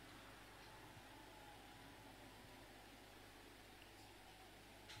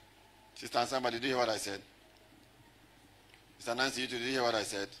 Sister somebody, did you hear what I said? Sister Nancy, did you hear what I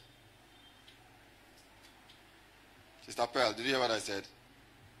said? Sister Pearl, did you hear what I said?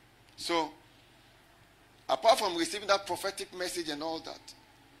 So, apart from receiving that prophetic message and all that,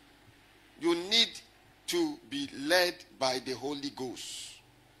 you need to be led by the Holy Ghost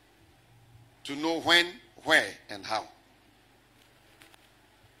to know when, where, and how.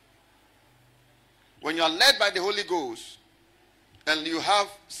 When you are led by the Holy Ghost, and you have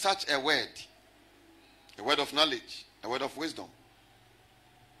such a word of knowledge, a word of wisdom,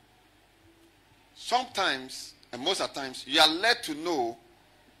 sometimes, and most of the times, you are led to know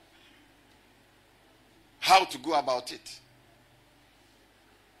how to go about it.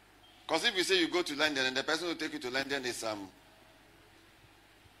 Because if you say you go to London and the person who take you to London is some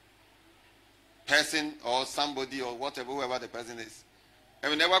person or somebody or whatever, whoever the person is, and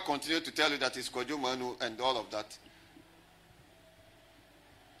will never continue to tell you that it's Kojo Manu and all of that.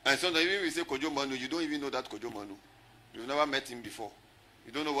 And sometimes even if you say Kojo Manu, you don't even know that Kojo Manu. You've never met him before.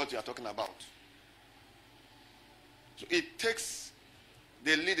 You don't know what you are talking about. So it takes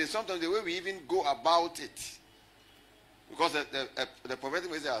the leading. Sometimes the way we even go about it, because the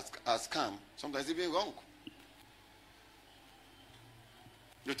prophetic message has come, sometimes it's even wrong.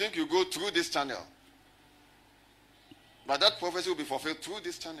 You think you go through this channel, but that prophecy will be fulfilled through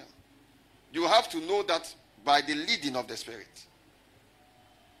this channel. You have to know that by the leading of the Spirit.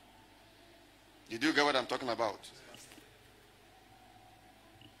 Did you get what I'm talking about?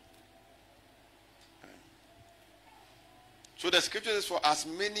 So the scripture is for as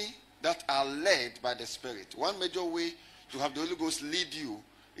many that are led by the Spirit. One major way to have the Holy Ghost lead you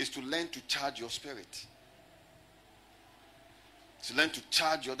is to learn to charge your spirit. To learn to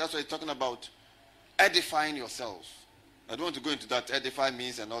charge your, that's what he's talking about, edifying yourself. I don't want to go into that, edify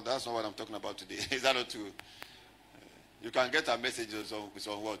means and all, that's not what I'm talking about today. Is that not true? You can get our messages it's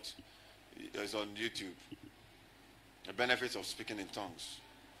on what? It's on YouTube. The benefits of speaking in tongues.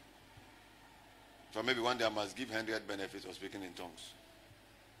 So maybe one day I must give 100 benefits of speaking in tongues.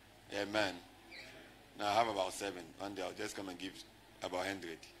 Amen. Now I have about 7. One day I'll just come and give about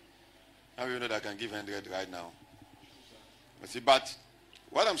 100. How do you know that I can give 100 right now? You see, but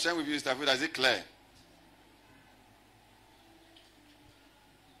what I'm sharing with you is that is it clear?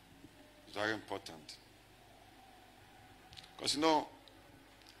 It's very important. Because you know,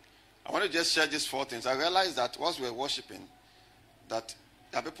 I want to just share these 4 things. I realized that once we were worshiping, that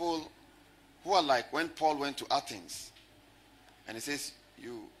there are people who are like when Paul went to Athens, and he says,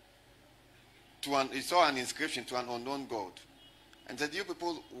 he saw an inscription to an unknown God, and said, you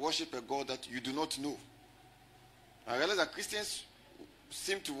people worship a God that you do not know. I realized that Christians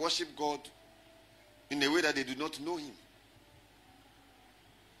seem to worship God in a way that they do not know him.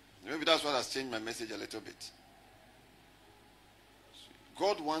 Maybe that's what has changed my message a little bit.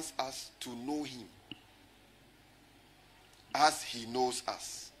 God wants us to know him as he knows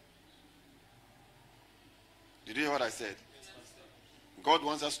us. Did you hear what I said? God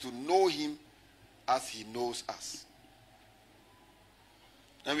wants us to know him as he knows us.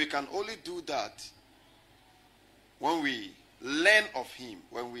 And we can only do that when we learn of him,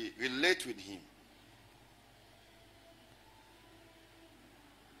 when we relate with him.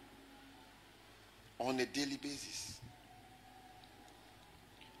 On a daily basis.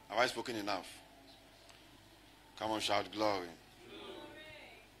 Have I spoken enough? Come on, shout glory.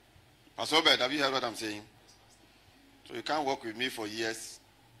 Pastor Obed, have you heard what I'm saying? So you can't work with me for years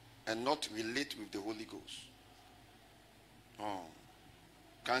and not relate with the Holy Ghost. Oh.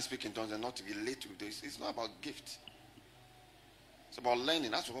 Can't speak in tongues and not relate with this. It's not about gift. It's about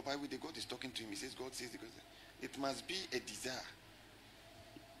learning. That's what Bible, God is talking to him. He says, God says, it must be a desire.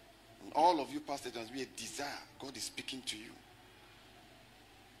 And all of you pastors, it must be a desire. God is speaking to you.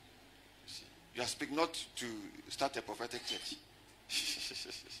 See, you are speaking not to start a prophetic church.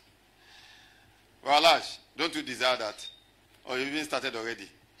 Well, Alash, don't you desire that? Or you've even started already?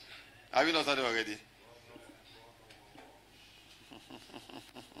 Have you not started already?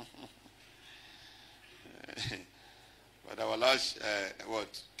 But our last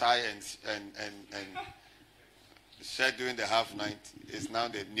tie and shirt during the half night is now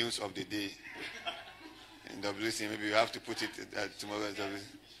the news of the day in WC. Maybe you have to put it tomorrow.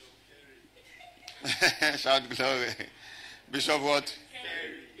 Shout glory. Bishop what?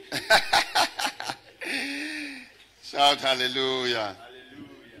 Shout hallelujah.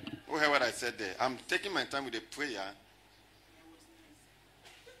 Who heard what I said there? I'm taking my time with the prayer.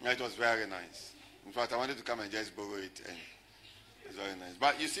 It was very nice. In fact, I wanted to come and just borrow it, and it's very nice.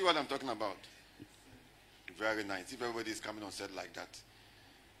 But you see what I'm talking about? Very nice. If everybody is coming on set like that,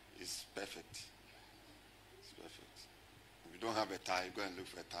 it's perfect. It's perfect. If you don't have a tie, go and look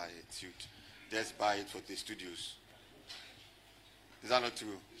for a tie, a suit. Just buy it for the studios. Is that not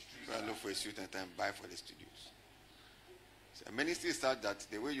true? Go and look for a suit and then buy for the studios. So a ministry starts that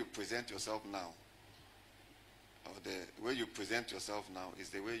the way you present yourself now, or the way you present yourself now, is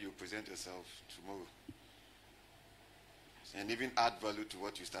the way you present yourself tomorrow. And even add value to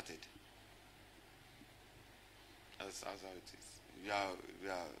what you started. That's how it is. You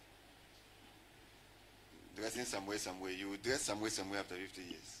are dressing some way. You will dress some way after 50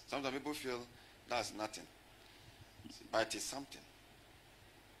 years. Sometimes people feel that's nothing. But it is something.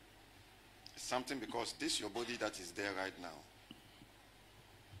 It's something because this your body that is there right now.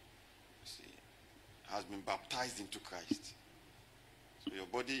 See, has been baptized into Christ. So your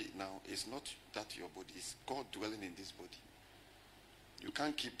body now is not that your body. It's God dwelling in this body. You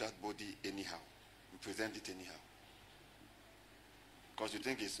can't keep that body anyhow. You present it anyhow. Because you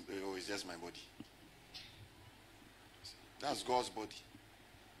think it's just my body. That's God's body.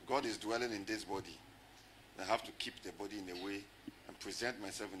 God is dwelling in this body. I have to keep the body in a way and present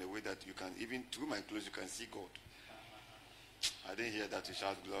myself in a way that you can, even through my clothes, you can see God. I didn't hear that. You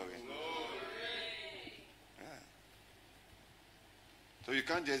shout glory. Yeah. So you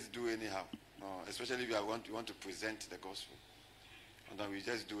can't just do anyhow. No, especially if you want to present the gospel. And then we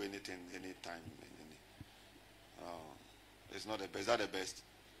just do anything, anytime. It's not the best. Is that the best?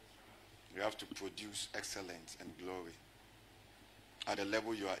 You have to produce excellence and glory at the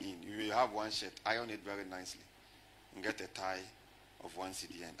level you are in. You have one shirt, iron it very nicely, and get a tie of 1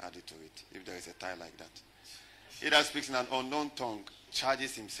 CD and add it to it, if there is a tie like that. He that speaks in an unknown tongue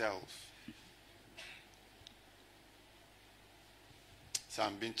charges himself. So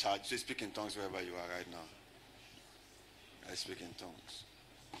I'm being charged. So speak in tongues wherever you are right now. I speak in tongues.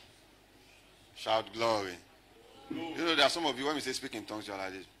 Shout glory. You know, there are some of you, when we say speak in tongues, you're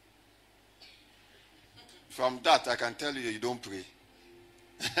like this. From that, I can tell you that you don't pray.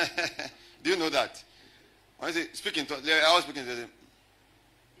 Do you know that? When I say speak in tongues, I was speaking to them.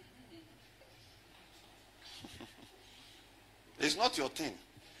 It's not your thing.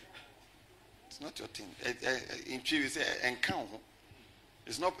 It's not your thing. In Chi, we say encounter.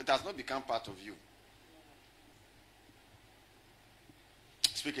 It has not become part of you.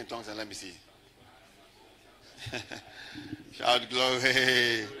 Speak in tongues and let me see. Shout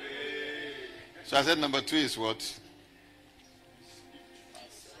glory. So I said number 2 is what?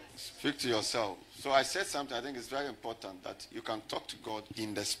 Speak to yourself. So I said something I think is very important, that you can talk to God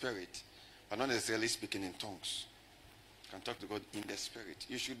in the spirit, but not necessarily speaking in tongues. You can talk to God in the spirit.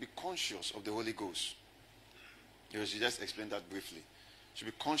 You should be conscious of the Holy Ghost. You should just explain that briefly. You should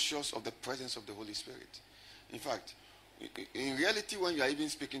be conscious of the presence of the Holy Spirit. In fact, in reality, when you are even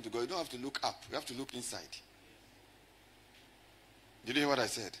speaking to God, you don't have to look up. You have to look inside. Did you hear what I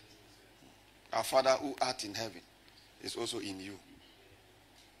said? Our Father who art in heaven is also in you.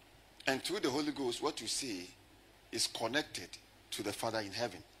 And through the Holy Ghost, what you see is connected to the Father in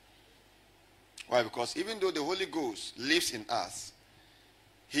heaven. Why? Because even though the Holy Ghost lives in us,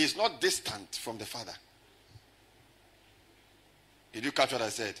 he is not distant from the Father. Did you catch what I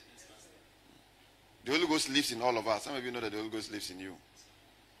said? The Holy Ghost lives in all of us. Some of you know that the Holy Ghost lives in you.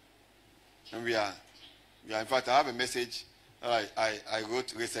 And we are in fact, I have a message that I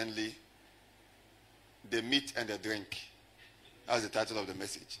wrote recently. The meat and the drink. That's the title of the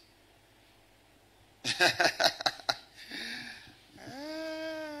message.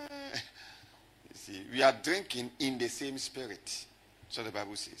 You see, we are drinking in the same spirit. So the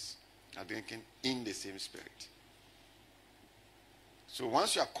Bible says. We are drinking in the same spirit. So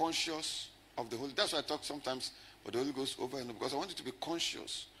once you are conscious of the Holy, that's why I talk sometimes about the Holy Ghost over and over, because I want you to be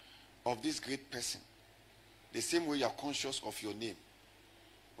conscious of this great person. The same way you are conscious of your name.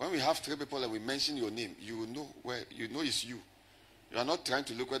 When we have three people and we mention your name, you will know where you know it's you. You are not trying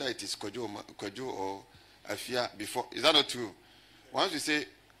to look whether it is Kojo or Afia before. Is that not true? Once we say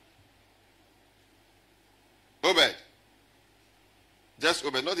Obed, just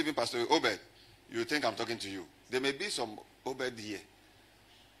Obed, not even Pastor Obed, you think I'm talking to you. There may be some Obed here.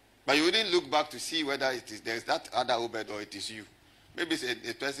 But you wouldn't look back to see whether there is that other Obed or it is you. Maybe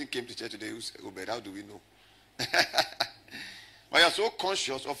a person came to church today who's Obed. How do we know? But you are so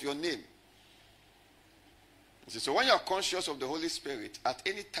conscious of your name. See, so when you are conscious of the Holy Spirit, at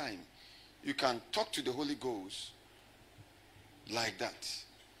any time, you can talk to the Holy Ghost like that.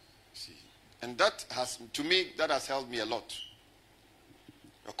 See, and that has, to me, that has helped me a lot.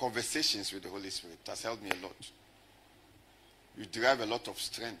 Your conversations with the Holy Spirit has helped me a lot. You derive a lot of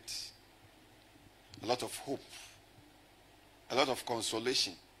strength, a lot of hope, a lot of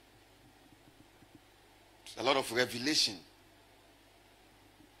consolation, a lot of revelation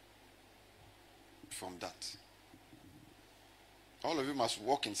from that. All of you must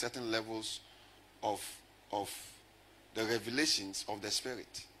walk in certain levels of the revelations of the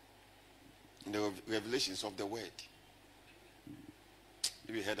Spirit, in the revelations of the Word.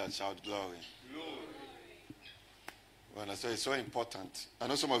 If you heard that, shout glory. Glory. Well, so it's so important. I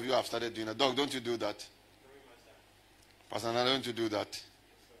know some of you have started doing that. Dog, don't you do that? Pastor Nana, don't you do that?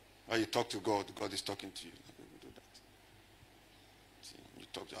 Or you talk to God, God is talking to you. Do that. See, you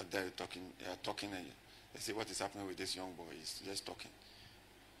talk to there, you're talking, and they say, what is happening with this young boy? He's just talking.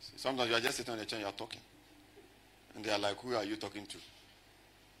 See, sometimes you are just sitting on the chair, you are talking. And they are like, who are you talking to?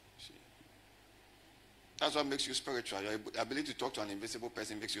 See, that's what makes you spiritual. Your ability to talk to an invisible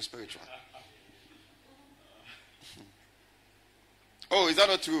person makes you spiritual. Oh, is that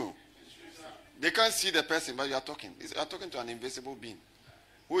not true? They can't see the person, but you are talking. You are talking to an invisible being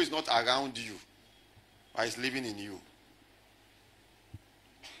who is not around you, but is living in you.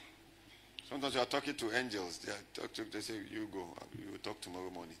 Sometimes you are talking to angels. They say, you go. You will talk tomorrow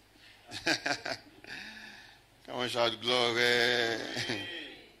morning. Come on, shout glory.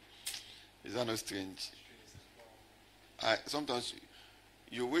 Is that not strange? Sometimes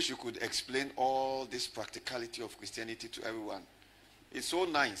you wish you could explain all this practicality of Christianity to everyone. It's so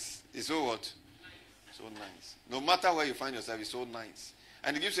nice. It's so what? So nice. No matter where you find yourself, it's so nice.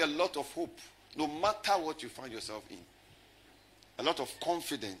 And it gives you a lot of hope. No matter what you find yourself in. A lot of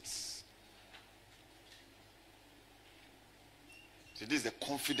confidence. So this is the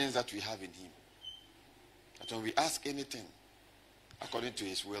confidence that we have in him. That when we ask anything according to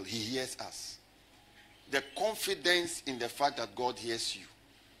his will, he hears us. The confidence in the fact that God hears you.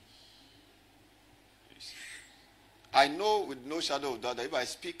 I know with no shadow of doubt that if I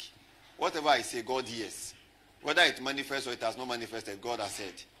speak, whatever I say, God hears. Whether it manifests or it has not manifested, God has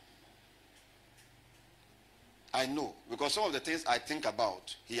said. I know. Because some of the things I think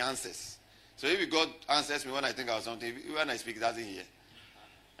about, he answers. So if God answers me when I think about something, when I speak, he doesn't hear.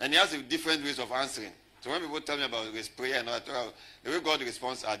 And he has different ways of answering. So when people tell me about his prayer and all that, the way God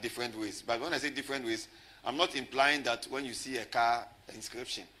responds are different ways. But when I say different ways, I'm not implying that when you see a car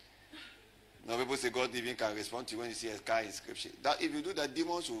inscription, now people say God even can respond to you when you see a car inscription. That if you do that,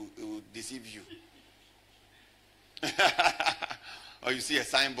 demons will deceive you. Or you see a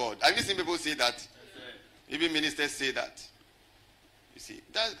signboard. Have you seen people say that? Yes, even ministers say that. You see,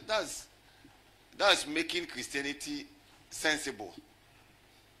 that's making Christianity sensible.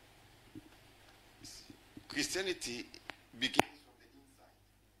 Christianity begins from the inside.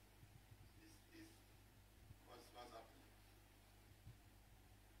 What's happening?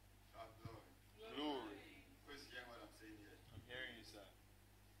 Glory. Who's hearing what I'm saying here? I'm hearing you, sir.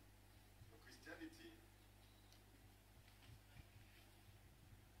 So Christianity,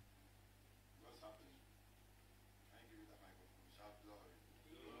 what's happening? Can you give me the microphone? Shout glory.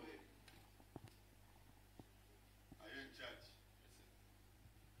 Glory. Are you in church?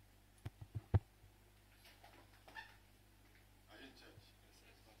 Are you in church?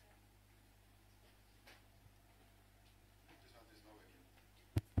 This one is not working.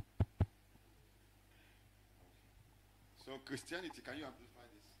 So Christianity, can you amplify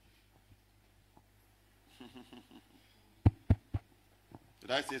this?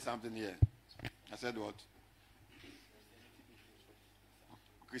 Did I say something here? I said what?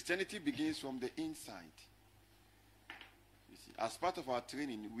 Christianity begins from the inside. You see. As part of our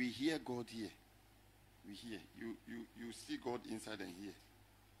training, we hear God here. We hear. You see God inside and hear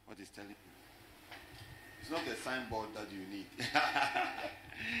what He's telling you. It's not a signboard that you need.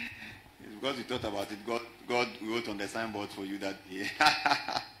 It's because you thought about it. God wrote on the signboard for you that day.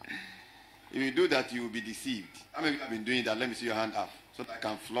 If you do that, you will be deceived. How many of you have been doing that? Let me see your hand up so that I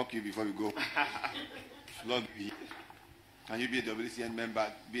can flog you before we go. Flog you. Can you be a WCN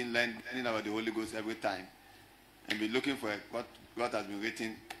member, being learning about the Holy Ghost every time, and be looking for what has been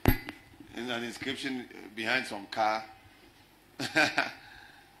written in an inscription behind some car?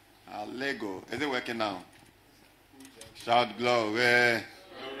 Lego. Is it working now? Shout glory. Glory.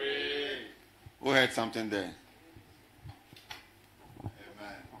 Who heard something there?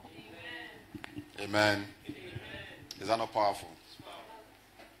 Amen. Amen. Is that not powerful?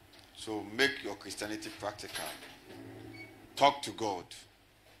 So make your Christianity practical. Talk to God.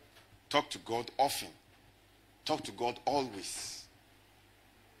 Talk to God often. Talk to God always.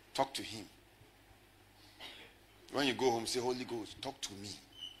 Talk to Him. When you go home, say, Holy Ghost, talk to me.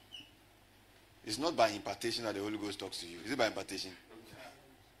 It's not by impartation that the Holy Ghost talks to you. Is it by impartation?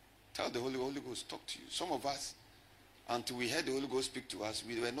 Tell the Holy Ghost, talk to you. Some of us, until we heard the Holy Ghost speak to us,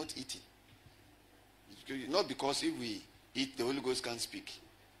 we were not eating. Not because if we eat, the Holy Ghost can't speak.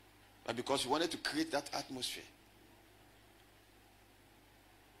 But because we wanted to create that atmosphere.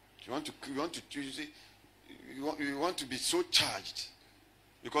 You want to be so charged.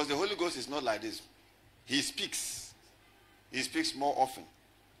 Because the Holy Ghost is not like this. He speaks. He speaks more often.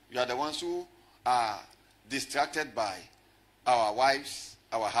 You are the ones who are distracted by our wives,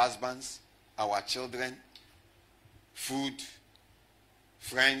 our husbands, our children, food,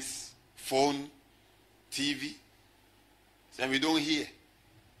 friends, phone, TV. And we don't hear.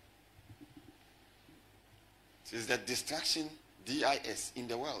 It's the distraction, DIS, in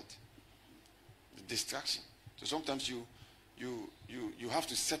the world. The distraction. So sometimes you have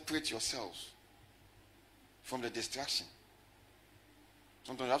to separate yourselves from the distraction.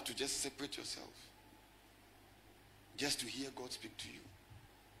 Sometimes you have to just separate yourself. Just to hear God speak to you.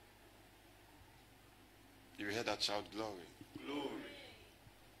 You hear that, shout glory. Glory.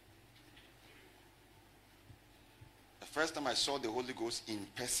 The first time I saw the Holy Ghost in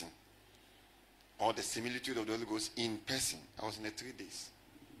person, or the similitude of the Holy Ghost in person, I was in the 3 days.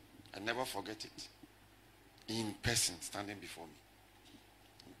 I never forget it. In person, standing before me.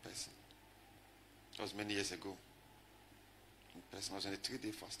 In person. That was many years ago. In person. I was in a 3-day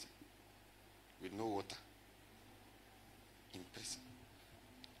fasting. With no water. In person.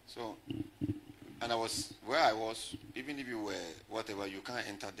 So, and where I was, even if you were whatever, you can't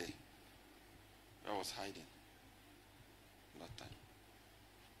enter there. I was hiding. That time.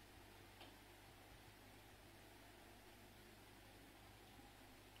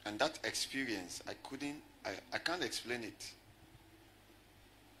 And that experience, I can't explain it.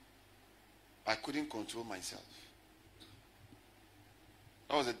 I couldn't control myself.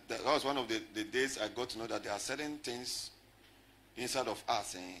 That was one of the days I got to know that there are certain things inside of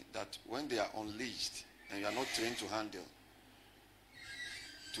us that when they are unleashed and you are not trained to handle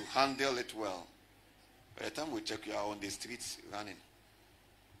it well, by the time we check, you are on the streets running.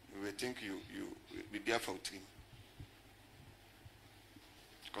 We will think you be there for a dream.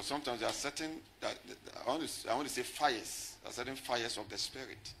 Because sometimes there are certain, I want to say fires, there are certain fires of the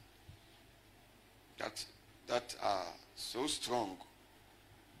spirit that are so strong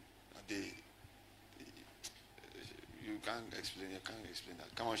that you can't explain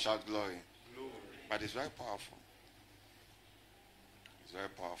that. Come on, shout glory. Glory. But it's very powerful. It's very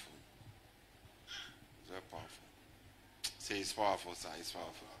powerful. It's very powerful. Say it's powerful, sir. It's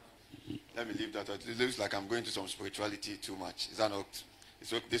powerful. Let me leave that. It looks like I'm going to some spirituality too much. Is that not?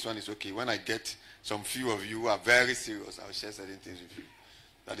 This one is okay. When I get some few of you who are very serious, I'll share certain things with you.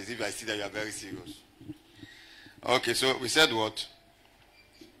 That is if I see that you are very serious. Okay, so we said what?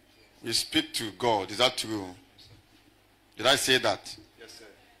 We speak to God. Is that true? Did I say that? Yes, sir.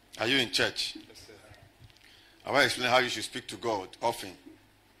 Are you in church? Yes, sir. Have I explained how you should speak to God often?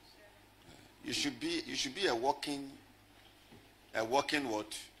 You should be a walking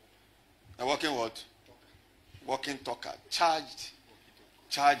what? A walking what? Walking talker.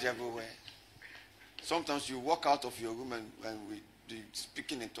 Charged everywhere. Sometimes you walk out of your room and we do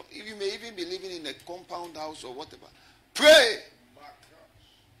speaking and talk. You may even be living in a compound house or whatever. Pray.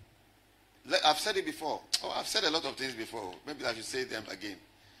 I've said it before. I've said a lot of things before. Maybe I should say them again.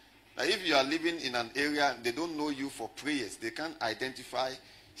 Now, if you are living in an area, they don't know you for prayers. They can't identify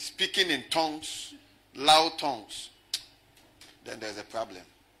speaking in tongues, loud tongues. Then there's a problem.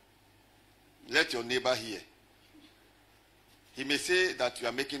 Let your neighbor hear. He may say that you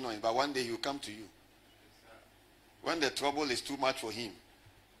are making noise, but one day he will come to you. when the trouble is too much for him,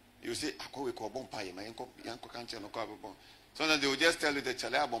 you say, sometimes they will just tell you that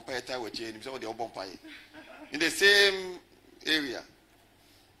in the same area.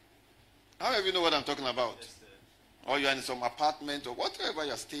 How many of you know what I'm talking about? Yes, Or you are in some apartment or whatever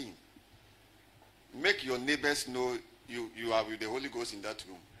you are staying. Make your neighbors know you are with the Holy Ghost in that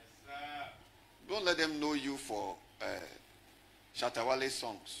room. Yes, sir. Don't let them know you for Shatawale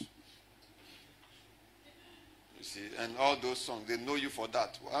songs. You see, and all those songs, they know you for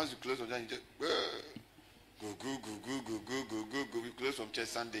that. Once you close from church, you just go, go, go, go, go, go, go, go, go. You close from church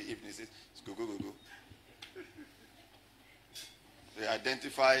Sunday evening, says, go, go, go, go. They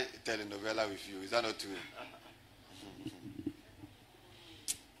identify telenovela with you. Is that not true?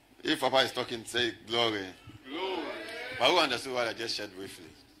 If Papa is talking, say glory. Glory. But who understood what I just shared briefly?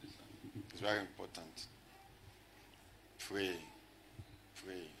 It's very important. Pray.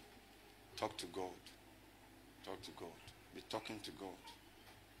 Pray. Talk to God. Talk to God. Be talking to God.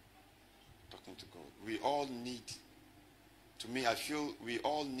 Talking to God. We all need, to me, I feel we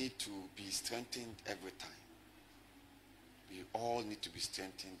all need to be strengthened every time. We all need to be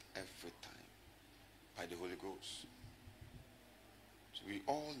strengthened every time by the Holy Ghost. So we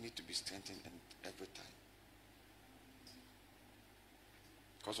all need to be strengthened every time.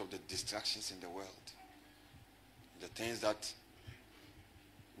 Because of the distractions in the world. The things that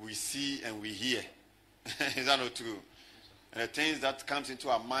we see and we hear. Is that not true? And the things that comes into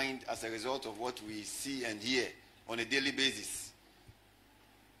our mind as a result of what we see and hear on a daily basis.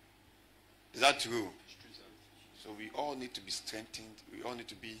 Is that true? So we all need to be strengthened. We all need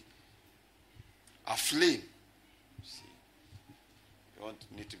to be aflame. See, we all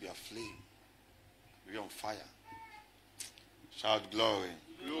need to be aflame. Be on fire. Shout glory.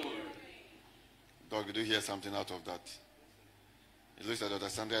 Glory. Dog, did you hear something out of that? It looks like Dr.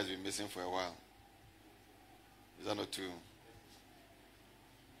 Sandra has been missing for a while. Is that not true?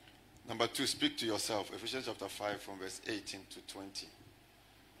 Number 2, speak to yourself. Ephesians chapter 5 from verse 18 to 20.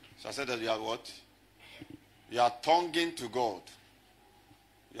 So I said that you are what? You are tonguing to God.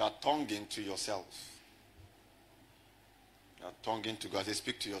 You are tonguing to yourself. You are tonguing to God. I say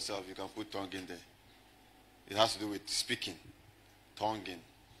speak to yourself. You can put tongue in there. It has to do with speaking. Tonguing.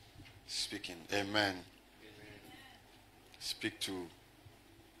 Speaking. Amen. Speak to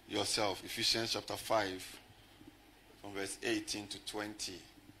yourself. Ephesians chapter 5 from verse 18 to 20.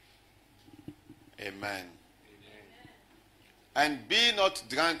 Amen. And be not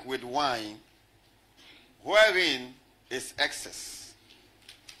drunk with wine, wherein is excess,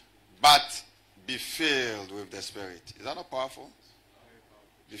 but be filled with the Spirit. Is that not powerful?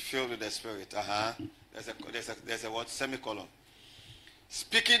 Be filled with the Spirit. There's a what? Semicolon.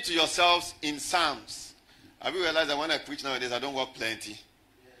 Speaking to yourselves in psalms. Have you realized that when I preach nowadays, I don't work plenty?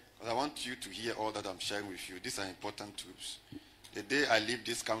 Because I want you to hear all that I'm sharing with you. These are important truths. The day I leave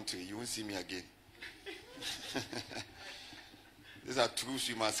this country, you won't see me again. These are truths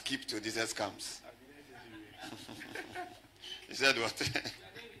you must keep till Jesus comes. He said what?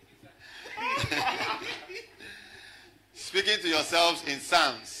 Speaking to yourselves in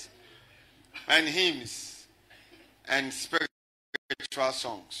psalms and hymns and spiritual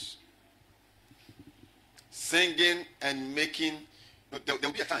songs. Singing and making. There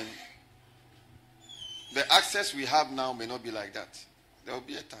will be a time. The access we have now may not be like that. There will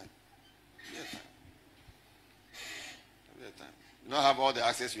be a time. There will be a time. You don't have all the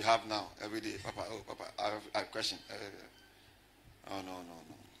access you have now every day. Papa, I have a question. Oh, no.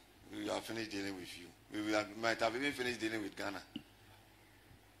 We are finished dealing with you. We might have even finished dealing with Ghana.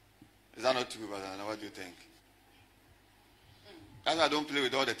 Is that not true, brother? What do you think? As I don't play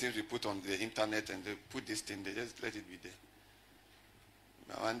with all the things we put on the internet and they put this thing, they just let it be there.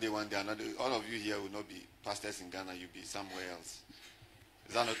 Now, one day, another, all of you here will not be pastors in Ghana, you'll be somewhere else.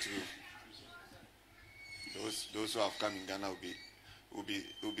 Is that not true? Those who have come in Ghana will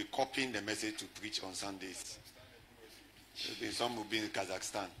be copying the message to preach on Sundays. Some will be in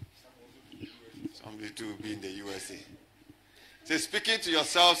Kazakhstan. Some will be in the USA. So speaking to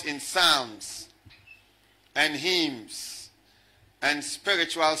yourselves in psalms and hymns and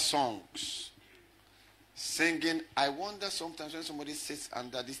spiritual songs. Singing. I wonder sometimes when somebody sits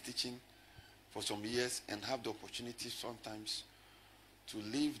under this teaching for some years and have the opportunity sometimes to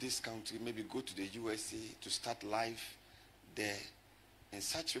leave this country, maybe go to the USA to start life there. And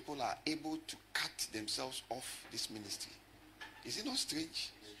such people are able to cut themselves off this ministry. Is it not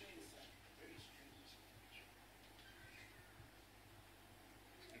strange?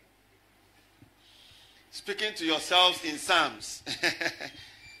 Speaking to yourselves in psalms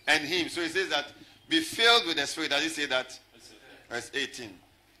and hymns. So it says that be filled with the Spirit. Does it say that? Verse 18.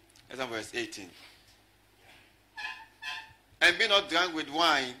 Let's have verse 18. And be not drunk with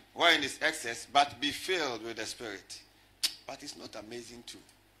wine, wherein is excess, but be filled with the Spirit. But it's not amazing too.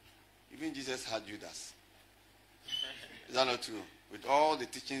 Even Jesus had Judas. Is that not true? With all the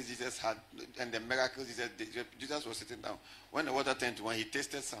teachings Jesus had and the miracles Jesus did, Jesus was sitting down. When the water turned to wine, he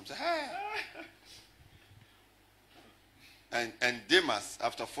tasted some. Said, hey. And Demas,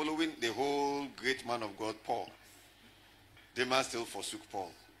 after following the whole great man of God, Paul, Demas still forsook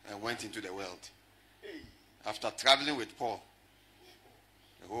Paul and went into the world. After traveling with Paul,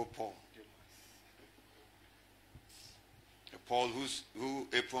 the whole Paul. Paul, who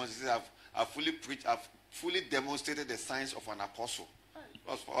aprons, he says, I've fully preached, I've fully demonstrated the signs of an apostle.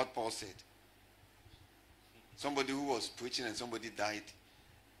 That's what Paul said. Somebody who was preaching and somebody died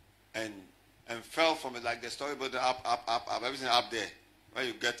and fell from it, like the story about the up, everything up there. When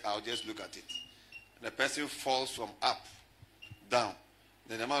you get out, just look at it. And the person falls from up, down.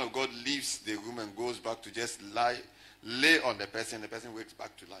 Then the man of God leaves the room and goes back to just lay on the person wakes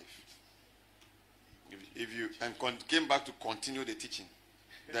back to life. Came back to continue the teaching.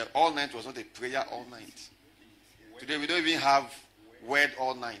 The all night was not a prayer all night. Today we don't even have word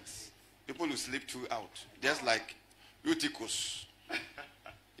all nights. People who sleep throughout. Just like Eutychus.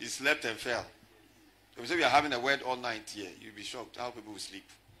 He slept and fell. If you say we are having a word all night here, you'll be shocked how people will sleep.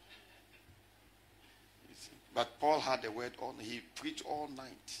 But Paul had the word all night. He preached all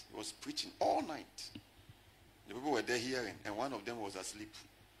night. He was preaching all night. The people were there hearing, and one of them was asleep.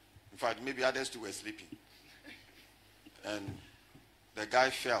 In fact, maybe others too were sleeping. And the guy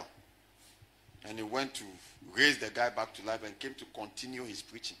fell. And he went to raise the guy back to life and came to continue his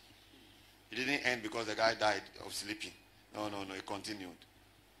preaching. It didn't end because the guy died of sleeping. No, he continued.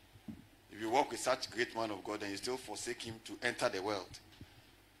 If you walk with such great man of God and you still forsake him to enter the world,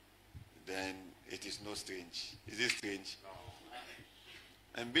 then it is no strange. Is it strange?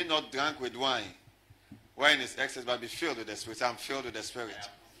 No. And be not drunk with wine. Wine is excess, but be filled with the Spirit. So I'm filled with the Spirit.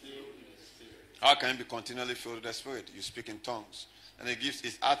 How can you be continually filled with the Spirit? You speak in tongues. And it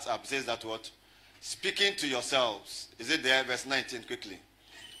adds up. It says that what? Speaking to yourselves. Is it there? Verse 19, quickly.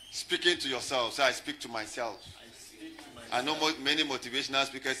 Speaking to yourselves. So I speak to myself. I know many motivational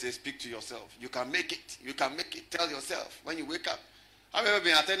speakers say speak to yourself. You can make it. You can make it. Tell yourself when you wake up. Have you ever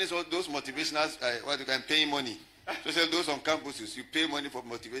been attending those motivational, what you can pay money? So say those on campuses, you pay money for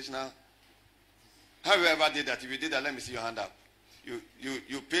motivational. Have you ever did that? If you did that, let me see your hand up.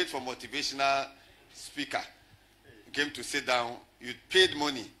 You paid for motivational speaker. You came to sit down. You paid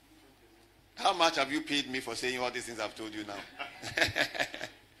money. How much have you paid me for saying all these things I've told you now?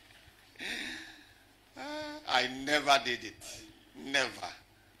 I never did it. Never.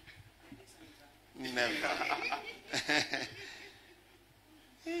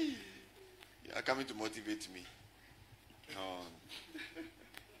 You are coming to motivate me.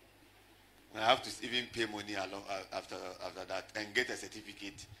 I have to even pay money along after that and get a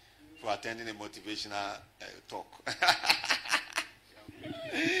certificate for attending a motivational talk.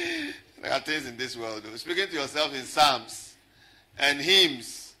 There are things in this world. Speaking to yourself in psalms and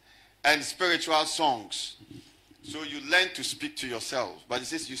hymns and spiritual songs. So you learn to speak to yourself. But it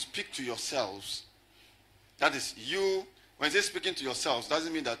says you speak to yourselves. That is you. When it says speaking to yourselves,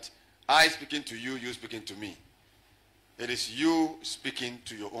 doesn't mean that I speaking to you, you speaking to me. It is you speaking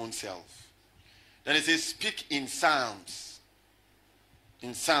to your own self. Then it says speak in psalms.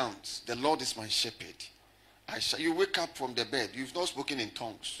 In psalms. The Lord is my shepherd. You wake up from the bed. You've not spoken in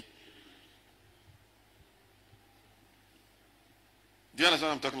tongues. Do you understand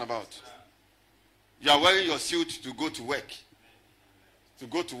what I'm talking about? You are wearing your suit to go to work. To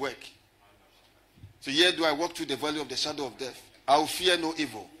go to work. So here do I walk through the valley of the shadow of death. I will fear no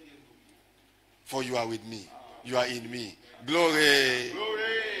evil. For you are with me. You are in me. Glory. Glory.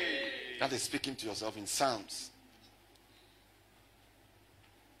 That is speaking to yourself in psalms.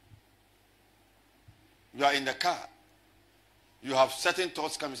 You are in the car. You have certain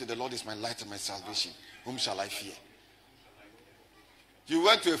thoughts coming. Say, the Lord is my light and my salvation. Whom shall I fear? You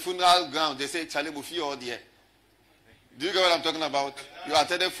went to a funeral ground. They say, Charlie Mufi or there. Do you get what I'm talking about? You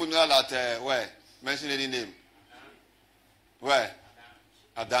attended a funeral at where? Mention any name. Where?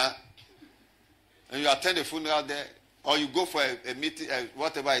 Adan. And you attend a funeral there. Or you go for a meeting,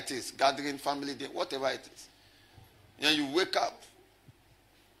 whatever it is. Gathering, family day, whatever it is. And you wake up.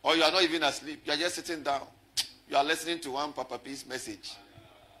 Or you are not even asleep. You are just sitting down. You are listening to one Papa Peace message.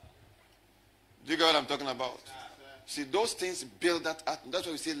 Do you get what I'm talking about? See, those things build that atmosphere. That's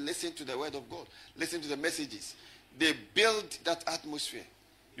why we say listen to the word of God. Listen to the messages. They build that atmosphere.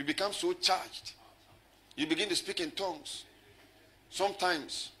 You become so charged. You begin to speak in tongues.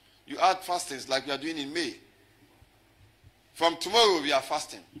 Sometimes you add fastings like we are doing in May. From tomorrow we are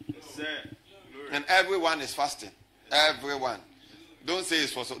fasting. Yes, sir. And everyone is fasting. Everyone. Don't say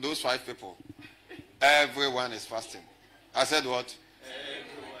it's for those 5 people. Everyone is fasting. I said what?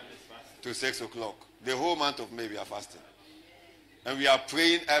 Everyone is fasting. To 6 o'clock. The whole month of May we are fasting. And we are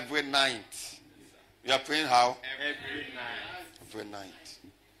praying every night. We are praying how? Every night. Every night.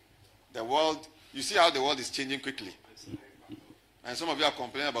 The world, you see how the world is changing quickly. And some of you are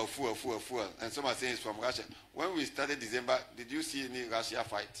complaining about fuel. And some are saying it's from Russia. When we started December, did you see any Russia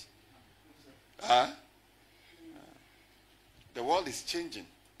fight? Huh? The world is changing.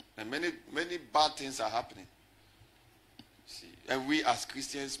 And many bad things are happening. See, and we as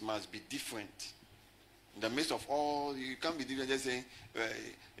Christians must be different. In the midst of all, you can't be different just saying,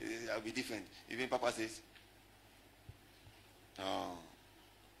 I'll be different. Even Papa says, oh,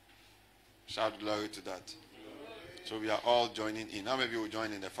 shout glory to that. So we are all joining in. How many of you will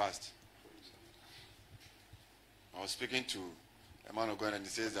join in the fast? I was speaking to a man of God and he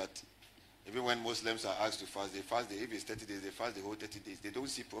says that even when Muslims are asked to fast, if it's 30 days, they fast the whole 30 days. They don't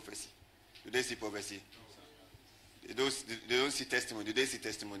see prophecy. Do they see prophecy? They don't see testimony. Do they see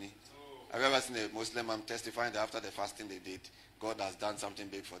testimony? Have you ever seen a Muslim man testifying that after the fasting they did, God has done something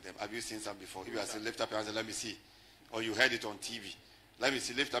big for them? Have you seen some before? If you have seen, lift up your hands and let me see. Or you heard it on TV. Let me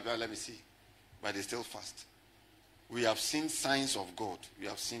see. Lift up your hands, let me see. But they still fast. We have seen signs of God. We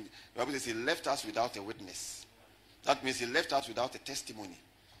have seen. The Bible says he left us without a witness. That means he left us without a testimony.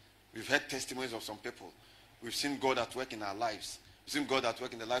 We've heard testimonies of some people. We've seen God at work in our lives. We've seen God at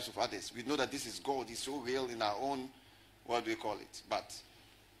work in the lives of others. We know that this is God. He's so real in our own, what do we call it? But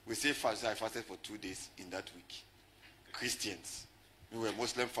we say fast. I fasted for 2 days in that week. Christians. We were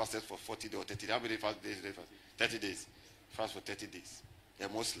Muslim fasted for 40 days or 30 days. How many fast days did they fast? 30 days. Fast for 30 days. A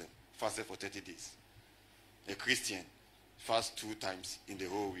Muslim fasted for 30 days. A Christian fast 2 times in the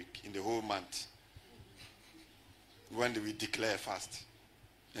whole week, in the whole month. When do we declare fast?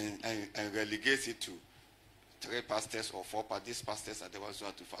 And relegates it to 3 pastors or 4 pastors. These pastors are the ones who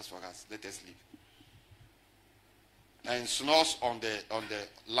have to fast for us. Let us leave. And snores on the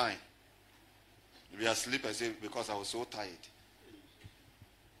line. We are sleeping and say, because I was so tired.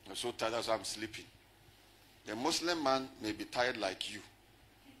 I'm so tired, that's why I'm sleeping. The Muslim man may be tired like you.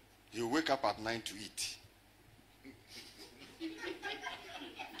 He'll wake up at 9 to eat.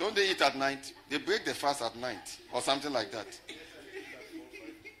 Don't they eat at night? They break the fast at night or something like that.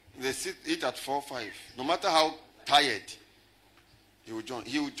 They eat at 4, 5. No matter how tired, he will join.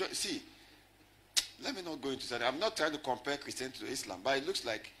 See, let me not go into that. I'm not trying to compare Christianity to Islam, but it looks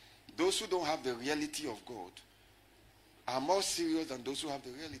like those who don't have the reality of God are more serious than those who have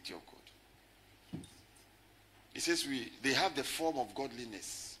the reality of God. It says they have the form of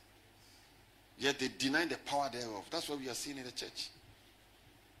godliness, yet they deny the power thereof. That's what we are seeing in the church.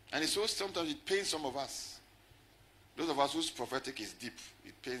 And it's so sometimes it pains some of us. Those of us whose prophetic is deep,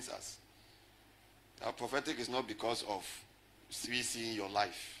 it pains us. Our prophetic is not because of we seeing your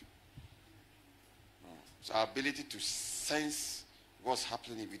life. No. It's our ability to sense what's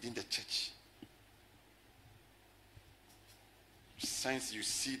happening within the church. Sense you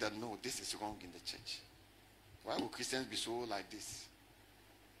see that no, this is wrong in the church. Why would Christians be so like this?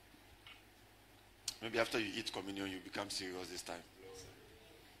 Maybe after you eat communion, you become serious this time.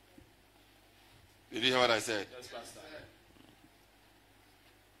 Did you hear what I said? Yes, Pastor.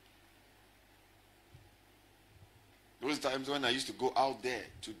 Those times when I used to go out there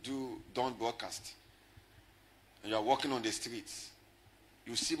to do dawn broadcast, and you are walking on the streets,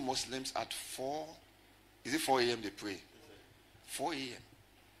 you see Muslims at 4, is it 4 a.m. they pray? 4 a.m.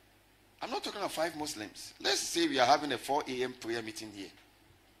 I'm not talking about 5 Muslims. Let's say we are having a 4 a.m. prayer meeting here.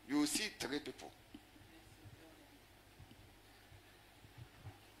 You will see 3 people.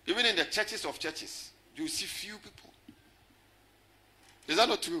 Even in the churches of churches, you see few people. Is that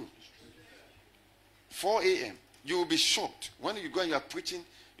not true? 4 a.m. You will be shocked. When you go and you are preaching,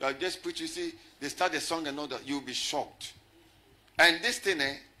 you are just preaching, you see, they start the song and all that, you will be shocked. And this thing,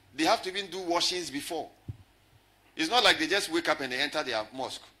 they have to even do washings before. It's not like they just wake up and they enter their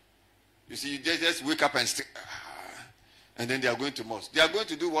mosque. You see, they just wake up and then they are going to mosque. They are going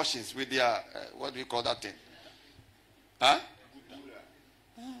to do washings with their, what do we call that thing? Huh?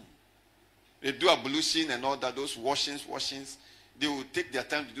 They do ablution and all that, those washings. They will take their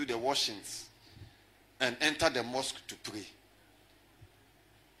time to do the washings and enter the mosque to pray.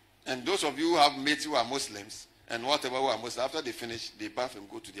 And those of you who have mates who are Muslims and whatever who are Muslims, after they finish, they bath and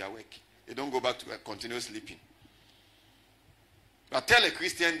go to their work. They don't go back to continue sleeping. But tell a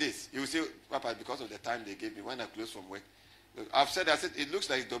Christian this, he will say, Papa, because of the time they gave me when I close from work. I said, it looks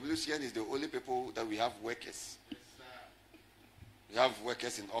like WCN is the only people that we have workers. We have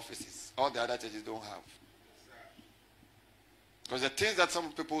workers in offices. All the other churches don't have. Because the things that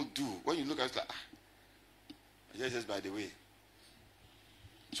some people do, when you look at it, like, Just by the way.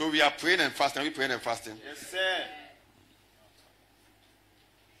 So we are praying and fasting. Are we praying and fasting? Yes, sir.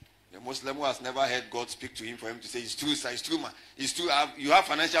 The Muslim who has never heard God speak to him for him to say, it's true, sir, it's true, man. It's true. You have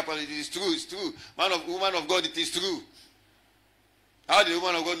financial problems. It's true, it's true. Woman of God, it is true. How did the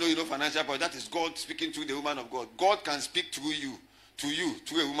woman of God know you know financial problems? That is God speaking through the woman of God. God can speak through you,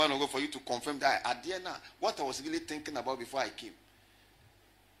 through a woman of God, for you to confirm that. At the end, what I was really thinking about before I came,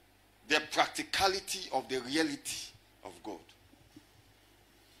 the practicality of the reality of God.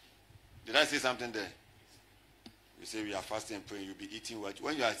 Did I say something there? You say we are fasting and praying, you'll be eating what?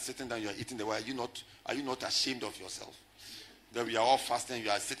 When you are sitting down, you are eating the word. Are you not ashamed of yourself? That we are all fasting, you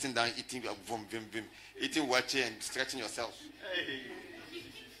are sitting down, eating, vim, vim, vim, eating water and stretching yourself. Hey.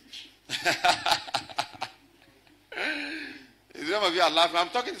 Some of you are laughing. I'm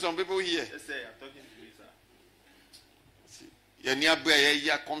talking to some people here. Yes, sir. I'm talking to you, sir. You're near where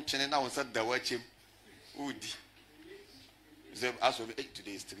you come channel now and said the word him. Udi. As of 8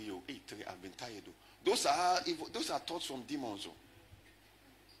 today is 3 or 8 3. I've been tired. Those are evil, those are thoughts from demons.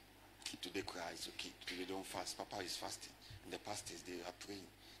 Today cries, okay. Today don't fast. Papa is fasting. And the pastors, they are praying.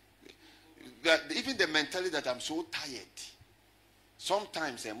 Even the mentality that I'm so tired.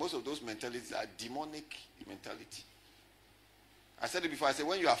 Sometimes most of those mentalities are demonic mentality. I said it before. I said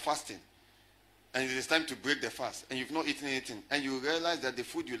when you are fasting and it is time to break the fast and you've not eaten anything and you realize that the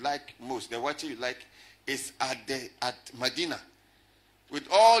food you like most, the water you like, is at Medina, with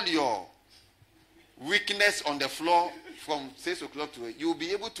all your weakness on the floor from 6 o'clock to 8, you'll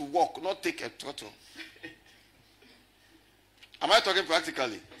be able to walk, not take a throttle. Am I talking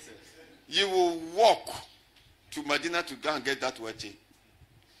practically? You will walk to Medina to go and get that water. You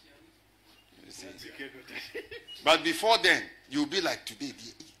see? But before then, you'll be like, today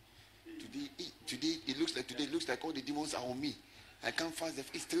it looks like all the demons are on me. I can't fast.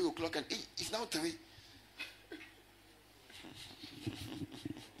 It's 3 o'clock and it's now 3.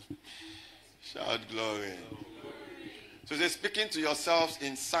 Shout glory. So they're speaking to yourselves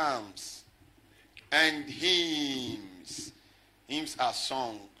in psalms and hymns. Hymns are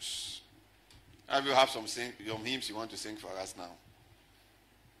songs. I will have some hymns you want to sing for us now.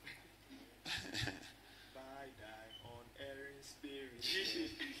 By thy unerring spirit. He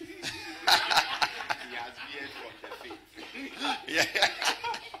has veered from the faith. Yeah.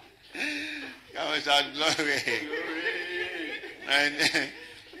 Come on, shout glory.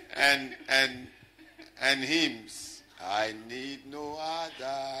 And hymns. I need no other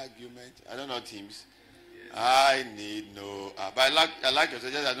argument. I don't know hymns. Yes. I need no. But I like your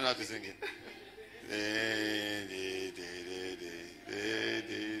suggestion. I don't know how to sing it.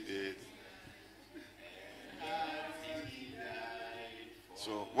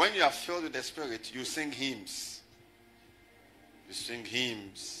 So when you are filled with the Spirit, you sing hymns. You sing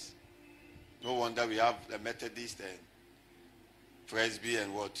hymns. No wonder we have the Methodist and Presby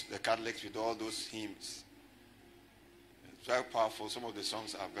and the Catholics with all those hymns. It's very powerful. Some of the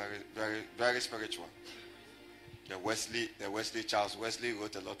songs are very, very, very spiritual. Charles Wesley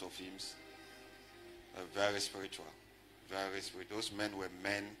wrote a lot of hymns. Very spiritual. Very spiritual. Those men were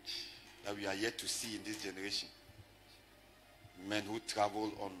men that we are yet to see in this generation. Men who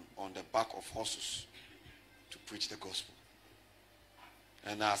travel on the back of horses to preach the gospel.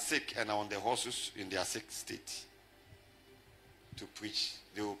 And are sick and are on the horses in their sick state to preach.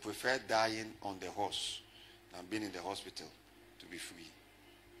 They will prefer dying on the horse than being in the hospital to be free.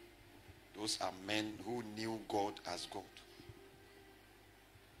 Those are men who knew God as God.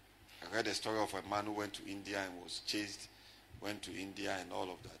 I read a story of a man who went to India and was chased, went to India and all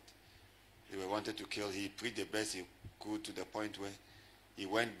of that. They wanted to kill him. He preached the best he could to the point where he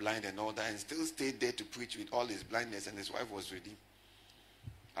went blind and all that and still stayed there to preach with all his blindness, and his wife was with him.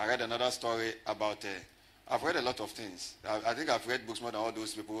 I read another story about I've read a lot of things. I think I've read books more than all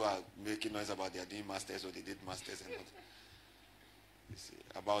those people who are making noise about they are doing masters or they did masters and all. You see,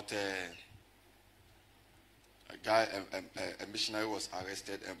 about a guy, a missionary was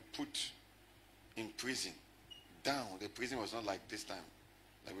arrested and put in prison. Down. The prison was not like this time,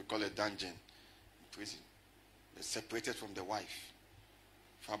 like we call it dungeon. In prison. They separated from the wife.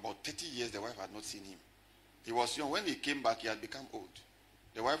 For about 30 years, the wife had not seen him. He was young. When he came back, he had become old.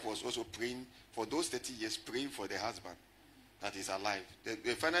 The wife was also praying for those 30 years, praying for the husband that is alive.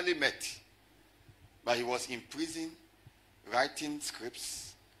 They finally met. But he was in prison, writing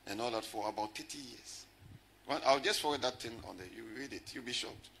scripts and all that for about 30 years. Well, I'll just forward that thing on there. You read it. You'll be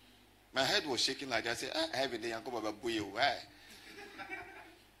shocked. My head was shaking like that. I said, I have it there. Why?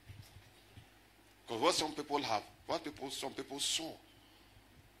 Because what some people have, some people saw.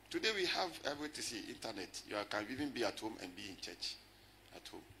 Today we have everything to see, internet. You can even be at home and be in church at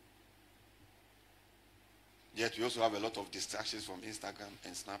home. Yet we also have a lot of distractions from Instagram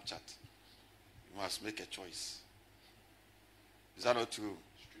and Snapchat. You must make a choice. Is that not true?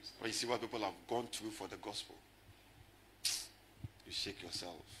 When you see what people have gone through for the gospel, you shake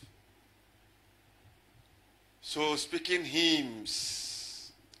yourself. So speaking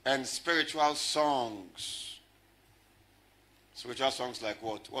hymns and spiritual songs. Spiritual songs like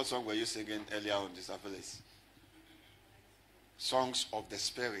what? What song were you singing earlier on this Phyllis? Songs of the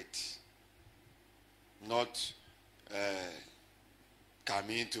Spirit. Not come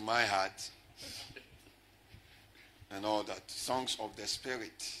into my heart and all that. Songs of the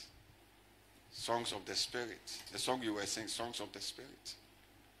Spirit. Songs of the Spirit. The song you were singing, Songs of the Spirit.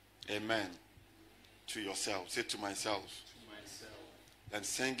 Amen. To yourself. Say to myself. And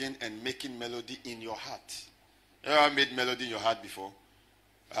singing and making melody in your heart. You ever made melody in your heart before?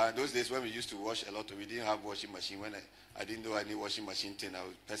 Those days when we used to wash a lot, we didn't have washing machine. When I didn't know any washing machine thing, I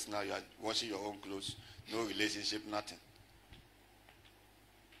was personal. You are washing your own clothes, no relationship, nothing.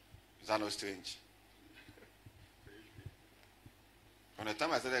 Is that not strange? From the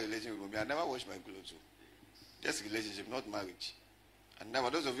time I started a relationship with me, I never washed my clothes. Just relationship, not marriage. And never.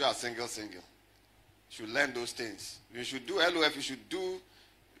 Those of you who are single, should learn those things. You should do LOF. You should do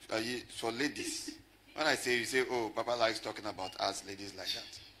for ladies. When I say, you say, oh, Papa likes talking about us ladies like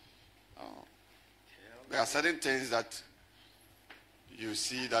that. Oh. There are certain things that you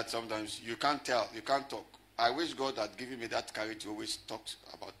see that sometimes you can't tell, you can't talk. I wish God had given me that courage to always talk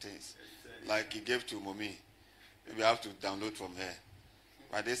about things. Like he gave to Mommy. Maybe I have to download from her.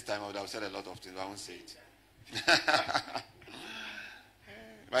 By this time I would have said a lot of things, but I won't say it.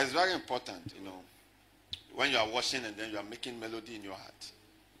 But it's very important, when you are washing and then you are making melody in your heart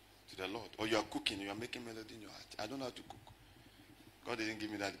to the Lord. Or you are cooking and you are making melody in your heart. I don't know how to cook. God didn't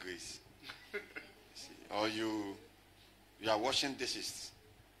give me that grace. Or you are washing dishes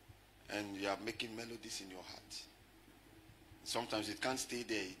and you are making melodies in your heart. Sometimes it can't stay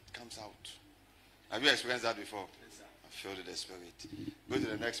there. It comes out. Have you experienced that before? Yes, sir. I feel the Spirit. Go to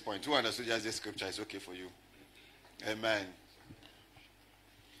the next point. Who understood just this scripture? It's okay for you. Amen.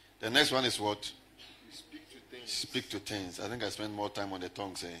 The next one is what? You speak to things. Speak to things. I think I spent more time on the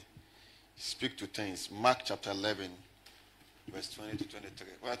tongue saying, speak to things. Mark chapter 11, verse 20 to 23.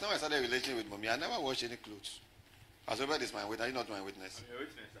 By the time I started a relationship with Mommy, I never washed any clothes. As over this my witness. Are you not my witness? I'm your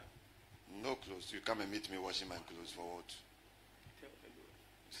witness, sir. No clothes. You come and meet me washing my clothes for what? Tell everyone.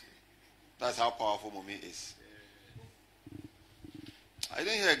 That's how powerful Mommy is. I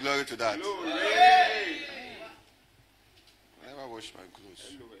didn't hear glory to that. Glory. I never washed my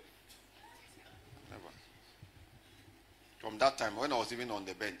clothes. Glory. Never. From that time, when I was even on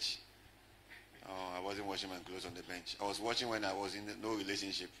the bench, I wasn't washing my clothes on the bench. I was washing when I was in no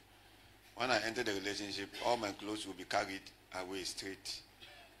relationship. When I entered the relationship, all my clothes will be carried away straight.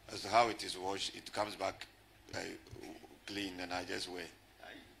 As to how it is washed, it comes back clean and I just wear.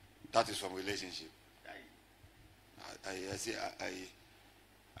 That is from relationship. I say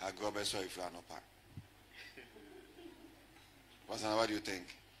I go back sorry if you are not part. What do you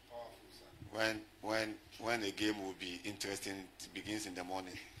think? When a game will be interesting, it begins in the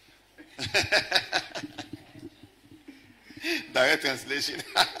morning. Direct translation.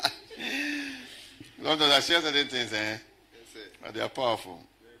 Sometimes I share certain things, Yes, sir. but they are powerful.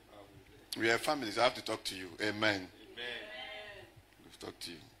 Very powerful. We are families. I have to talk to you. Amen. Amen. I have to talk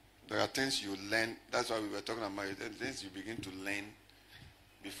to you. There are things you learn. That's why we were talking about marriage. There are things you begin to learn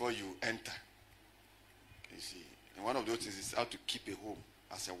before you enter. You see, and one of those things is how to keep a home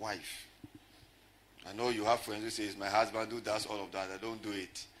as a wife. I know you have friends who say, it's my husband who does all of that. I don't do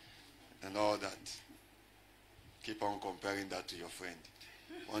it. And all that. Keep on comparing that to your friend.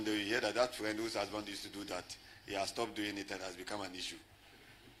 One day you hear that friend whose husband used to do that, he has stopped doing it and has become an issue.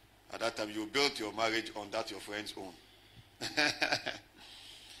 At that time, you built your marriage on that your friend's own.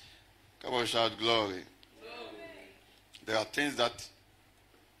 Come on, shout glory. There are things that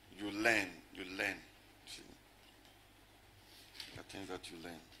you learn. See? There are things that you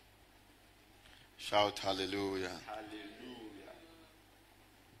learn. Shout hallelujah. Hallelujah.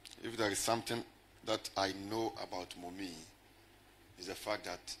 If there is something that I know about Mommy, is the fact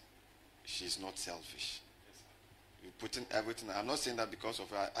that she's not selfish. You put in everything. I'm not saying that because of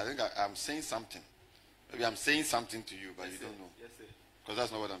her. I think I'm saying something. Maybe I'm saying something to you, but Yes, you sir. don't know. Yes, sir. Because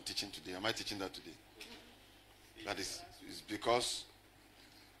that's not what I'm teaching today. Am I teaching that today? That is because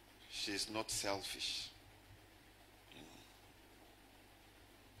she's not selfish.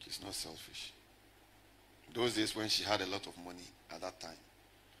 She's not selfish. Those days when she had a lot of money at that time.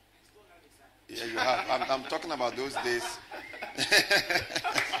 Yeah, you have. I'm talking about those days.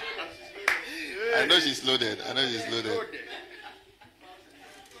 I know she's loaded.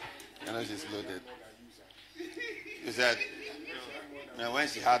 He said, "Now when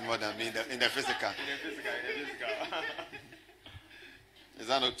she had more than me in the physical." Is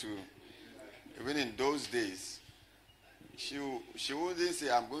that not true? Even in those days, she wouldn't say,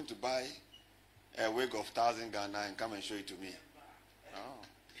 "I'm going to buy a wig of 1,000 Ghana and come and show it to me." No.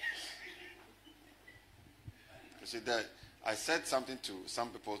 You see, that I said something to some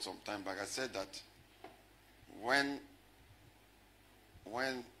people some time back. I said that when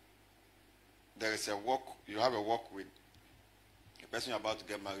there is a walk, you have a walk with a person you're about to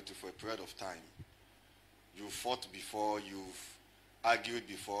get married to for a period of time. You fought before, you've argued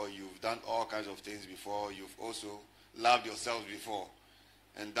before, you've done all kinds of things before, you've also loved yourselves before,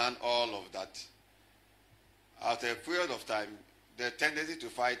 and done all of that. After a period of time, the tendency to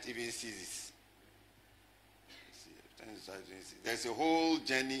fight even ceases. There's a whole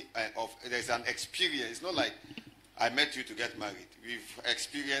journey there's an experience. It's not like I met you to get married. We've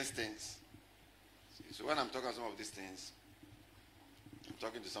experienced things. So when I'm talking about some of these things, I'm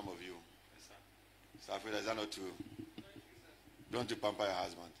talking to some of you. So I feel is that not true? Don't you pamper your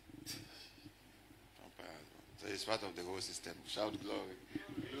husband? Pamper your husband. So it's part of the whole system. Shout glory.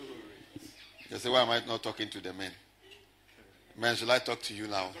 They say, why am I not talking to the men? Men, shall I talk to you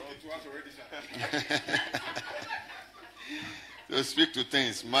now? So speak to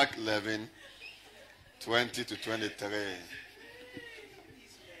things. Mark 11, 20 to 23.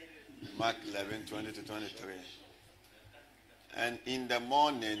 Mark 11, 20 to 23. And in the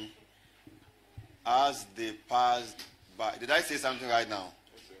morning, as they passed by. Did I say something right now?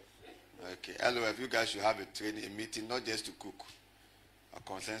 Okay. Hello, if you guys should have a training, a meeting, not just to cook or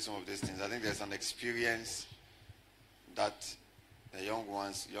concern some of these things. I think there's an experience that the young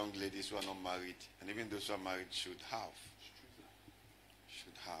ones, young ladies who are not married, and even those who are married should have.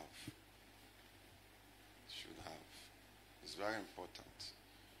 It's very important.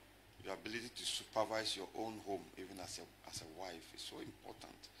 Your ability to supervise your own home, even as a wife, is so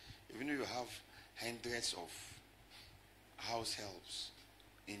important. Even if you have hundreds of house helps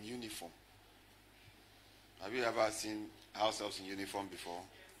in uniform. Have you ever seen house helps in uniform before?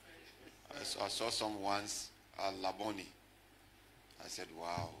 I saw some once at Laboni. I said,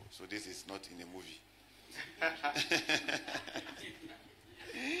 wow, so this is not in a movie.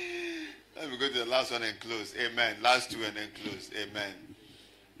 Let me go to the last one and close. Amen. Last two and then close. Amen.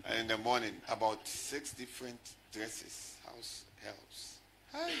 And in the morning, about 6 different dresses, house helps.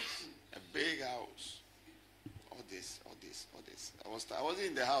 A big house. All this. I wasn't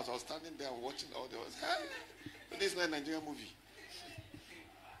in the house. I was standing there watching all this. But this is not a Nigerian movie.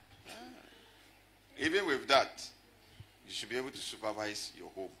 Even with that, you should be able to supervise your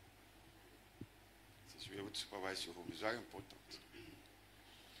home. You should be able to supervise your home. It's very important.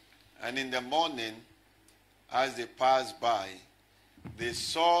 And in the morning, as they passed by, they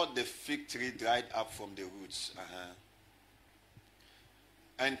saw the fig tree dried up from the roots.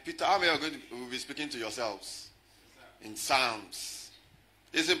 And Peter, how many are going to be speaking to yourselves? In Psalms.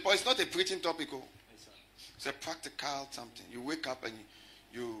 It's not a preaching topic. It's a practical something. You wake up and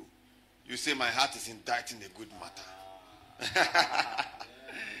you say, my heart is inditing a good matter.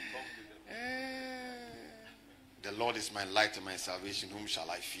 The Lord is my light and my salvation. Whom shall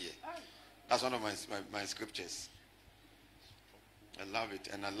I fear? That's one of my scriptures. I love it.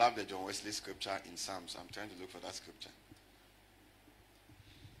 And I love the John Wesley scripture in Psalms. I'm trying to look for that scripture.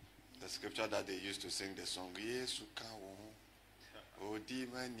 The scripture that they used to sing the song. Yesu kawo, odi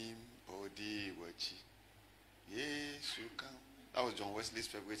manim, odi wachi. Yesu kawo. That was John Wesley's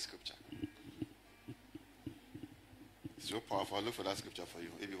favorite scripture. So powerful. I'll look for that scripture for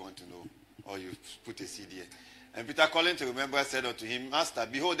you if you want to know. Or you put a CD here. And Peter, calling to remember, said unto him, Master,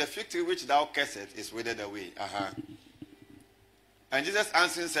 behold, the fig tree which thou cursed is withered away. And Jesus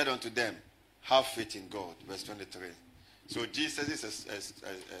answering said unto them, have faith in God. Verse 23. So Jesus is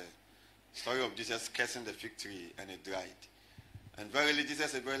a story of Jesus cursing the fig tree, and it dried. And verily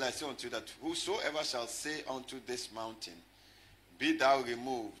Jesus said, verily I say unto you that whosoever shall say unto this mountain, be thou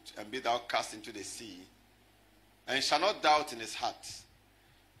removed, and be thou cast into the sea, and shall not doubt in his heart,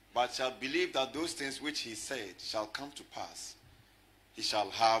 but shall believe that those things which he said shall come to pass, he shall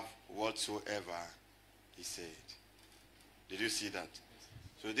have whatsoever he said. Did you see that?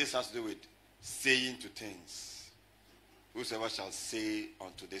 So this has to do with saying to things. Whosoever shall say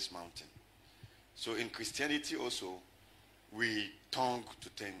unto this mountain. So in Christianity also, we tongue to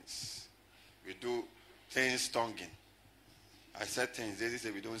things. We do things tonguing. I said things. They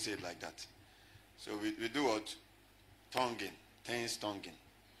say we don't say it like that. So we do what? Tonguing. Things tonguing.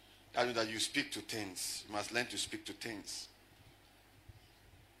 That means that you speak to things. You must learn to speak to things.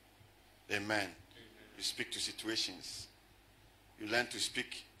 Amen. You speak to situations. You learn to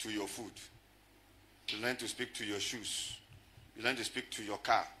speak to your food. You learn to speak to your shoes. You learn to speak to your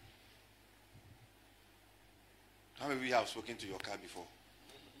car. How many of you have spoken to your car before?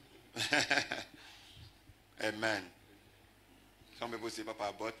 Amen. Some people say, Papa,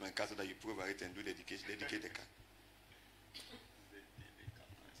 I bought my car so that you prove it and do dedication, dedicate the car.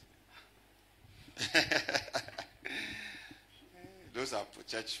 Those are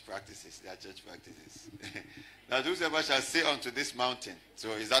church practices. They are church practices. Now, whosoever shall say unto this mountain.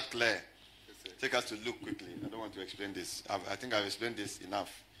 So, is that clear? Take us to Luke quickly. I don't want to explain this. I think I've explained this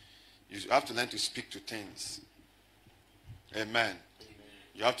enough. You have to learn to speak to things. Amen.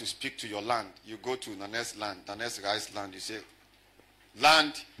 You have to speak to your land. You go to Nanes land, Nanes rice land. You say,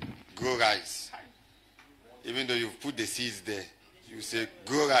 land, grow rice. Even though you've put the seeds there, you say,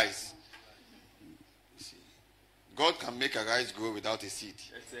 grow rice. God can make a rice grow without a seed.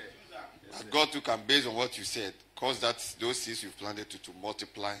 But God too can, based on what you said, cause those seeds you've planted to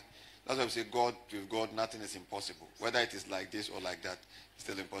multiply. That's why we say with God, nothing is impossible. Whether it is like this or like that, it's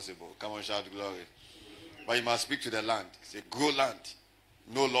still impossible. Come on, shout glory. But you must speak to the land. Say, grow land.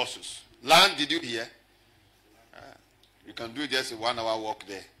 No losses. Land, did you hear? You can do just a 1 hour walk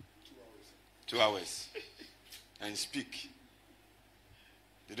there. 2 hours. And speak.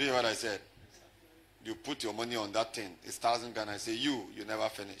 Did you hear what I said? You put your money on that thing. It's 1,000 Ghana. I say, you never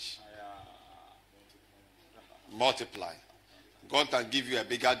finish. Multiply. God can give you a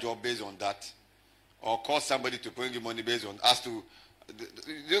bigger job based on that. Or call somebody to bring you money based on us to. Do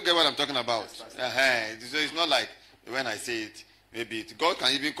you get what I'm talking about? So it's not like when I say it, maybe God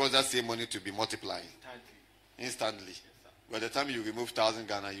can even cause that same money to be multiplying. Instantly. By the time you remove 1,000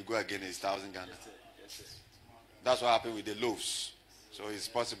 Ghana, you go again, it's 1,000 Ghana. That's what happened with the loaves. So it's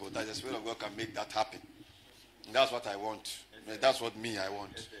possible that the Spirit of God can make that happen. And that's what I want. That's what I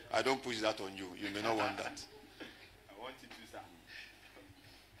want. I don't push that on you. You may not want that. I want you to, sir.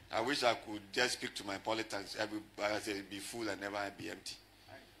 I wish I could just speak to my politics. I say be full and never be empty.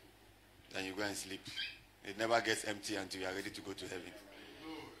 Then you go and sleep. It never gets empty until you are ready to go to heaven.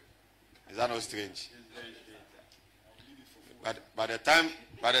 Is that not strange? But by the time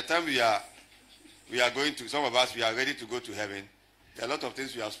we are going to, some of us, we are ready to go to heaven. There are a lot of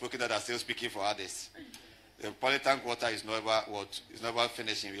things we have spoken that are still speaking for others. The Politan quarter is never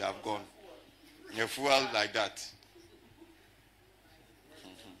finishing. We have gone. A fuel like that.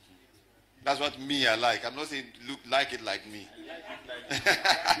 That's what I like. I'm not saying like it like me. I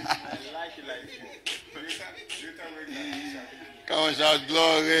like it like you. Come on, shout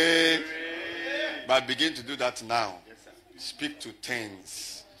glory. But begin to do that now. Speak to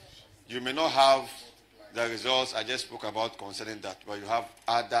things. You may not have the results I just spoke about concerning that, but you have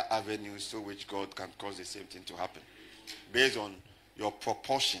other avenues through which God can cause the same thing to happen based on your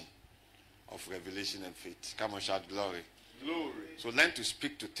proportion of revelation and faith. Come on, shout glory. Glory. So learn to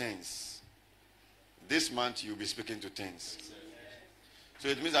speak to things. This month you'll be speaking to things. So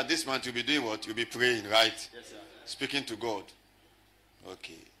it means that this month you'll be doing what? You'll be praying, right? Yes, sir. Speaking to God.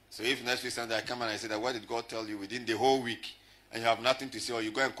 Okay. So if next week Sunday I come and I say that, what did God tell you within the whole week? And you have nothing to say, or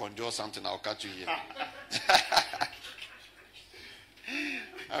you go and conjure something, I'll catch you here.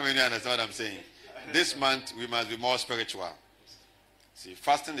 How many understand what I'm saying? This month we must be more spiritual. See,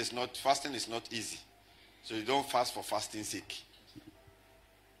 fasting is not easy. So you don't fast for fasting's sake.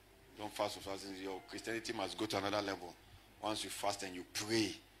 Don't fast for fasting. Your Christianity must go to another level. Once you fast and you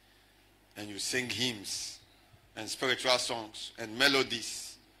pray and you sing hymns and spiritual songs and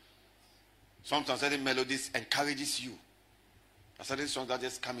melodies. Sometimes certain melodies encourages you. Certain songs that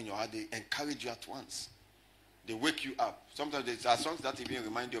just come in your heart, they encourage you at once. They wake you up. Sometimes there are songs that even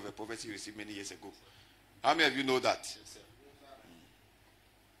remind you of a prophecy you received many years ago. How many of you know that? Yes, sir.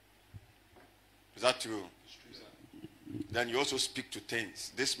 Is that true? Then you also speak to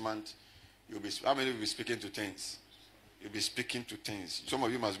things. This month, how many of you will be speaking to things? You'll be speaking to things. Some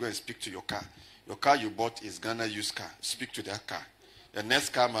of you must go and speak to your car. Your car you bought is Ghana used car. Speak to that car. The next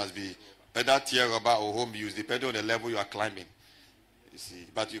car must be either tear rubber or home use, depending on the level you are climbing. You see,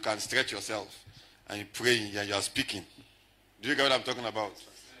 but you can stretch yourself and you're praying and you are speaking. Do you get what I'm talking about?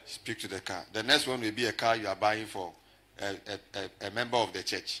 Speak to the car. The next one will be a car you are buying for a member of the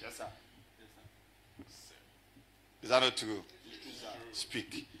church. Yes, sir. Is that not true?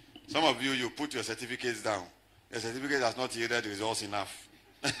 Speak. Some of you put your certificates down. Your certificate has not yielded results enough.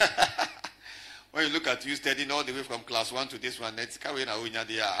 When you look at you studying all the way from class 1 to this one, it's coming out in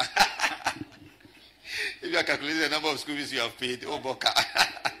the if you are calculating the number of school fees you have paid, oh boka.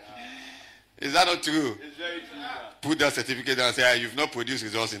 Is that not true? It's very true, sir. Put that certificate down and say, you've not produced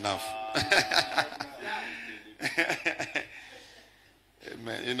results enough.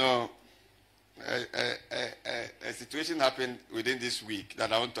 Amen. You know, a situation happened within this week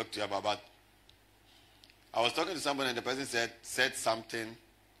that I won't talk to you about. But I was talking to somebody and the person said something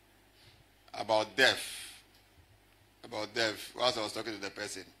about death. About death. Whilst I was talking to the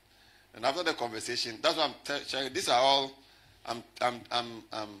person. And after the conversation, that's what I'm sharing. These are all, I'm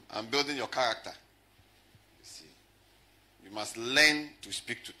building your character. You see. You must learn to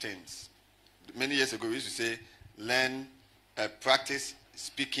speak to things. Many years ago, we used to say, practice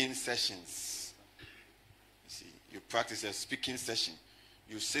speaking sessions. You see, you practice a speaking session.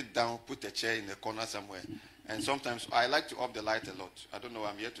 You sit down, put a chair in the corner somewhere. And sometimes, I like to off the light a lot. I don't know,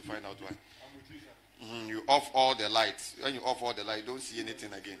 I'm yet to find out why. You off all the lights. When you off all the lights, you don't see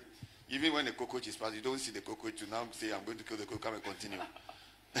anything again. Even when the cockroach is passed, you don't see the cockroach. You now say, I'm going to kill the cockroach, come and continue.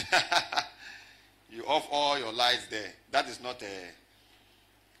 You off all your lights there. That is not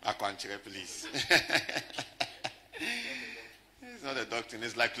a aquanchere, please. It's not a doctrine.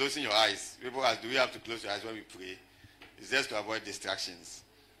 It's like closing your eyes. People ask, do we have to close your eyes when we pray? It's just to avoid distractions.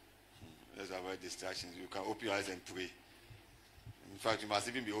 Just to avoid distractions. You can open your eyes and pray. In fact, you must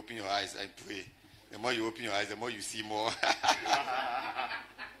even be opening your eyes and pray. The more you open your eyes, the more you see more.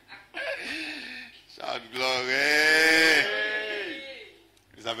 Shout glory.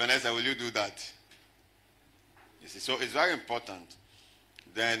 Mr. Vanessa, will you do that? You see, so it's very important.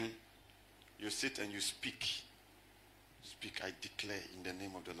 Then you sit and you speak. Speak, I declare in the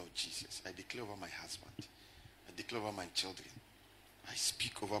name of the Lord Jesus. I declare over my husband. I declare over my children. I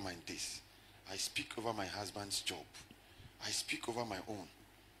speak over my days. I speak over my husband's job. I speak over my own.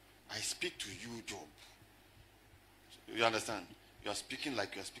 I speak to you, Job. You understand? You are speaking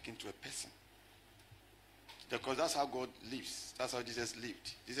like you are speaking to a person. Because that's how God lives. That's how Jesus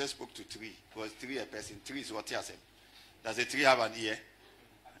lived. Jesus spoke to three. Was three a person? Three is what he said. Does a tree have an ear?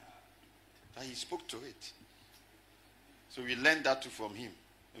 And he spoke to it. So we learned that too from him.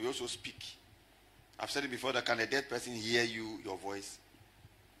 We also speak. I've said it before, that can a dead person hear you, your voice?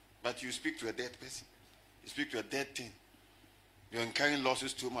 But you speak to a dead person. You speak to a dead thing. You're incurring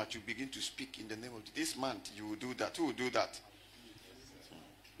losses too much. You begin to speak in the name of this month. You will do that. Who will do that?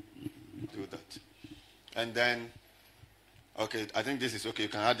 Do that. And then, okay, I think this is okay. You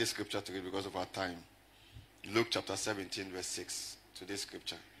can add this scripture to it because of our time. Luke chapter 17, verse 6 to this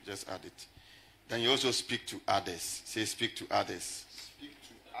scripture. Just add it. Then you also speak to others. Say, speak to others. Speak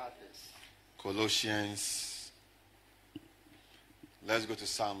to others. Colossians. Let's go to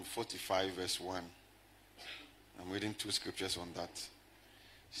Psalm 45, verse 1. I'm reading two scriptures on that.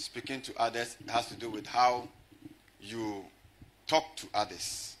 Speaking to others has to do with how you talk to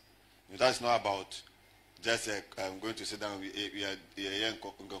others. That's not about just I'm going to sit down, we are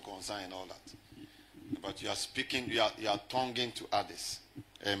concerned and all that. But you are speaking, you are tonguing to others.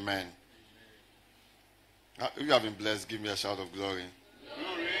 Amen. If you have been blessed, give me a shout of glory.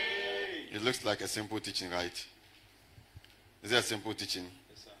 Glory. It looks like a simple teaching, right? Is it a simple teaching?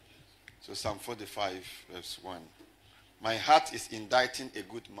 Yes, sir. So Psalm 45, verse 1. My heart is inditing a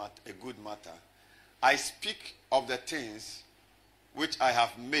good matter. I speak of the things which I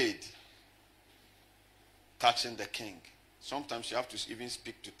have made touching the king. Sometimes you have to even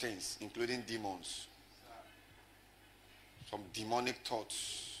speak to things, including demons. Some demonic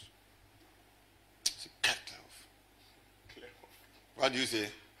thoughts. Say, clear off. Clear off. What do you say?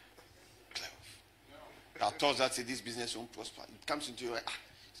 Clear off. There are thoughts that say this business won't prosper. It comes into your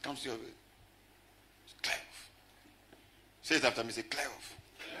it comes to your clear off. Say it after me, say clear off.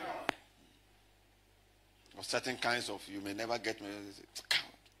 Or certain kinds of you may never get me.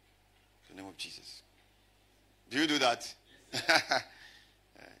 Coward. In the name of Jesus. Do you do that?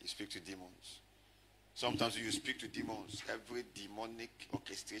 You speak to demons. Sometimes you speak to demons. Every demonic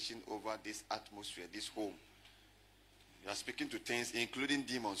orchestration over this atmosphere, this home. You are speaking to things, including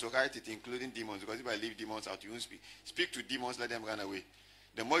demons. So write it, including demons. Because if I leave demons out, you won't speak. Speak to demons, let them run away.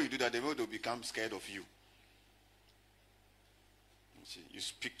 The more you do that, the more they'll become scared of you. See, you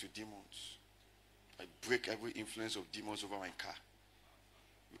speak to demons. I break every influence of demons over my car.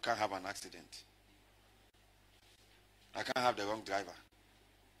 You can't have an accident. I can't have the wrong driver.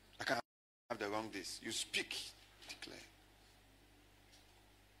 I can't have the wrong this. You speak, declare.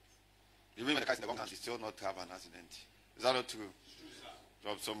 Even when the car is in the wrong hands, you still not have an accident. Is that not true?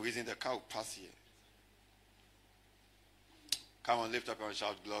 For some reason, the car will pass here. Come on, lift up and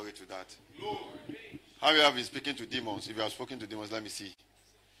shout glory to that. Glory. How many have been speaking to demons? If you have spoken to demons, let me see.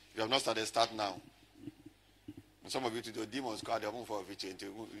 If you have not started, start now. And some of you to do demons call their own for a victory.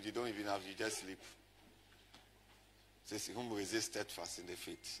 You don't even have, you just sleep. It says, whom resist steadfast in the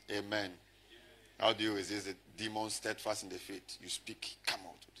faith. Amen. How do you resist the demons steadfast in the faith? You speak, come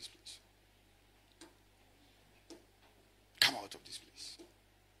out of this place. Come out of this place.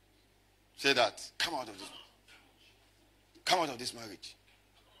 Say that. Come out of this. Come out of this marriage.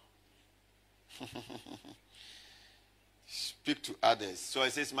 Speak to others. So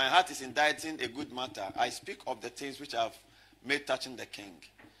it says, my heart is inditing a good matter. I speak of the things which I have made touching the king.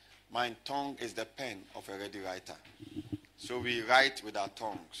 My tongue is the pen of a ready writer. So we write with our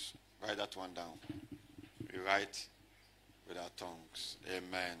tongues. Write that one down. We write with our tongues.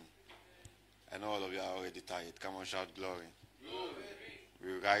 Amen. And all of you are already tired. Come on, shout glory. Glory.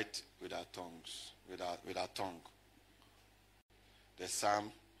 We write with our tongues. With our tongue. The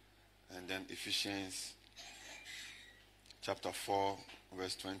Psalm and then Ephesians chapter 4,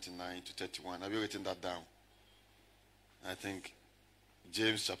 verse 29 to 31. Have you written that down? I think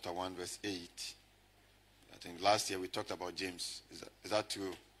James chapter 1, verse 8. I think last year we talked about James. Is that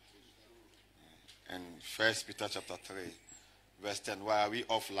true? And 1 Peter chapter 3, verse 10. Why are we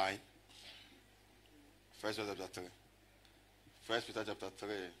offline? 1 Peter chapter 3. 1 Peter chapter 3,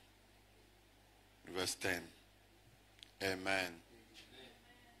 verse 10. Amen.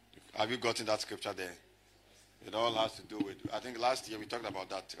 Have you gotten that scripture there? It all has to do with, I think last year we talked about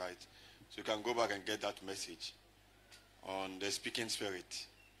that, right? So you can go back and get that message on the speaking spirit.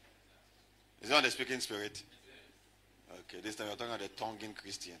 Is it on the speaking spirit? Okay, this time we're talking about the tonguing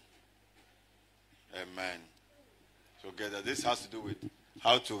Christian. Amen. So get that. This has to do with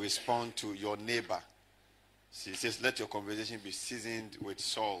how to respond to your neighbor. See, it says, let your conversation be seasoned with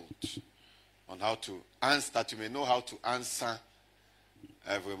salt. On how to answer, that you may know how to answer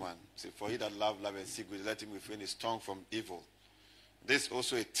everyone. See, for he that love and seek good, let him refrain his tongue from evil. This is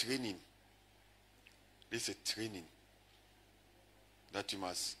also a training. This is a training that you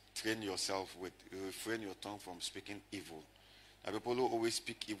must train yourself with. Refrain your tongue from speaking evil. There are people who always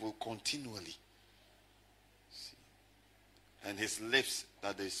speak evil continually. See. And his lips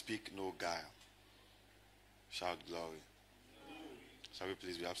that they speak no guile. Shout glory. Shall we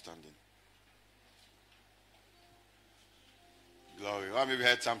please be upstanding? Glory. How many of you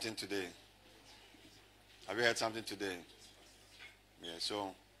heard something today? Have you heard something today? Yeah,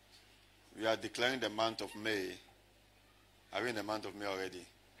 so we are declaring the month of May. Are we in the month of May already?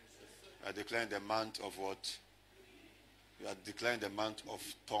 We are declaring the month of what? We are declaring the month of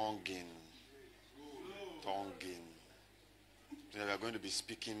tonguing. Tonguing. We are going to be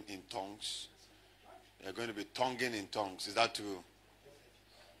speaking in tongues. We are going to be tonguing in tongues. Is that true?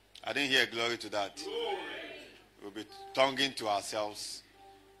 I didn't hear glory to that. We'll be tonguing to ourselves.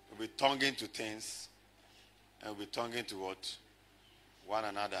 We'll be tonguing to things. And we'll be tonguing to what? One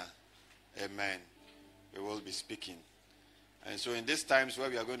another. Amen. We will be speaking. And so in these times where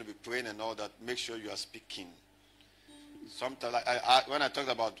we are going to be praying and all that, make sure you are speaking. Sometimes, when I talked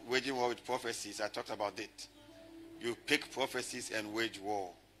about waging war with prophecies, I talked about it. You pick prophecies and wage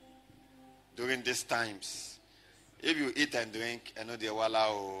war during these times. If you eat and drink, and know the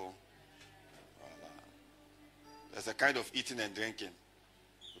wala or there's a kind of eating and drinking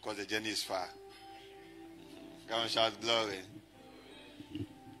because the journey is far. Come and shout glory.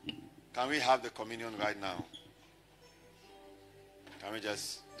 Can we have the communion right now? Can we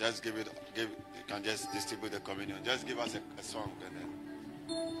just give it? You can just distribute the communion. Just give us a song and then.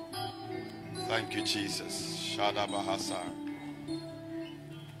 Thank you, Jesus. Shada Bahasa.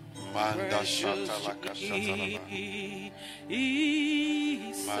 Manda Shata Laka Shatalaba.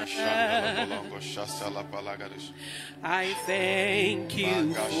 I thank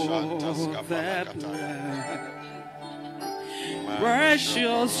you for that blood.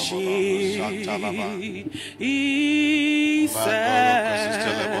 Precious Jesus,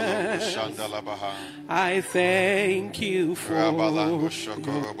 I thank you for your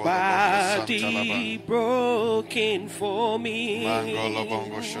body broken for me.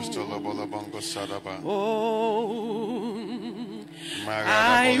 Oh,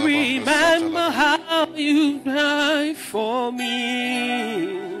 I remember how you died for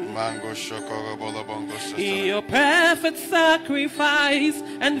me. Your perfect sacrifice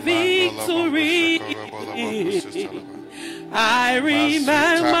and victory. I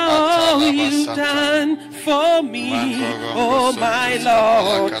remember all you've done for me, oh my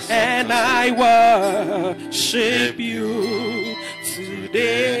Lord, and I worship you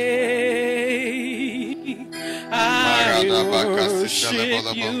today. I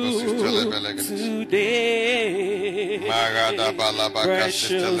worship you today.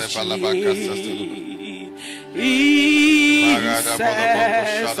 Precious Jesus,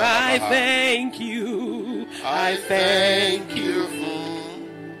 I thank you. I thank you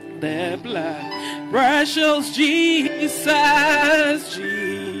for the blood. Precious Jesus,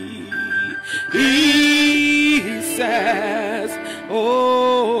 Jesus.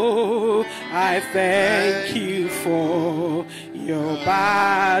 Oh, I thank you for your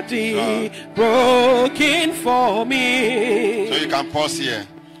body broken for me. So you can pause here.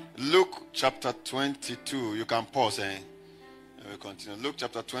 Luke chapter 22. You can pause, and we'll continue. Luke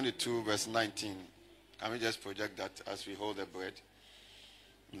chapter 22, verse 19. Can we just project that as we hold the bread?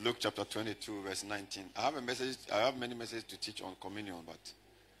 Luke chapter 22, verse 19. I have many messages to teach on communion, but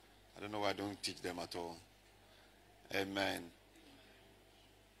I don't know why I don't teach them at all. Amen.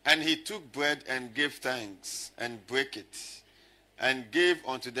 And he took bread and gave thanks and brake it and gave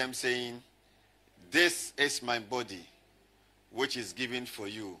unto them, saying, This is my body, which is given for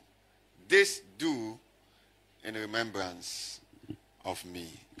you. This do in remembrance of me.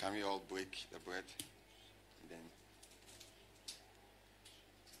 Can we all break the bread? Then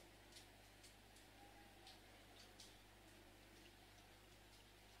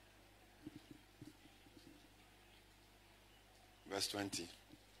verse 20.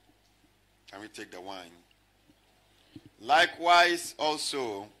 Can we take the wine? Likewise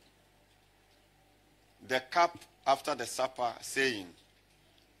also the cup after the supper, saying,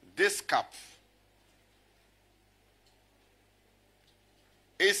 This cup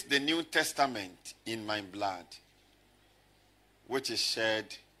is the New Testament in my blood, which is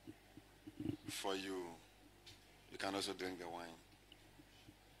shed for you. You can also drink the wine.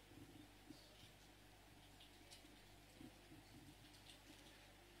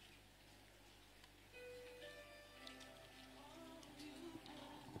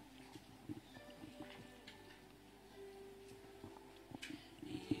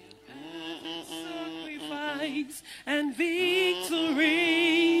 And victory.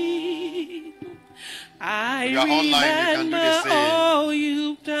 I remember all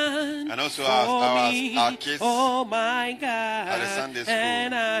you've done, and also our kids, oh my God, at the Sunday school.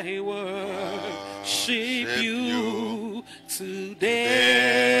 And I worship you today.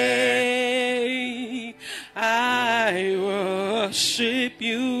 I worship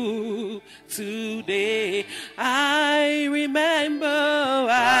you today. I remember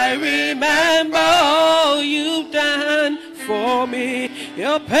all you've done for me.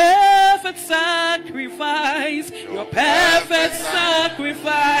 Your perfect sacrifice,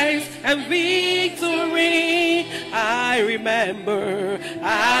 and victory. I remember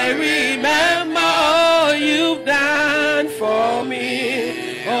all you've done for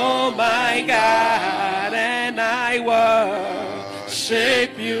me. Oh my God, and I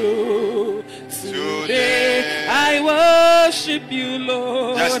worship you today. I worship you,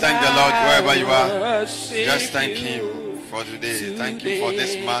 Lord. Just thank the Lord wherever you are. Just thank Him for today. Thank Him for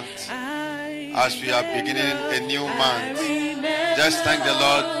this month. As we are beginning a new month, just thank the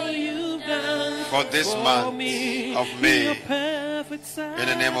Lord for this month of May. In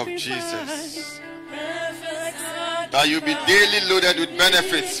the name of Jesus. That you be daily loaded with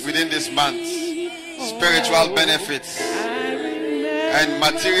benefits within this month. Spiritual benefits and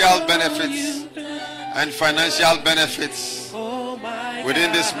material benefits and financial benefits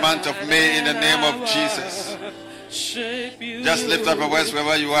within this month of May in the name of Jesus. Just lift up your voice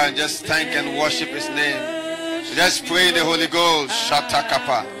wherever you are and just thank and worship His name. Just pray in the Holy Ghost.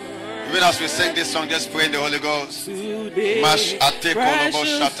 Shatakapa. Even as we sing this song, just pray in the Holy Ghost. Mash ate kolobo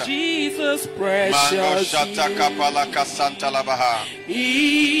shata. Mango shata kapala kasanta labaha.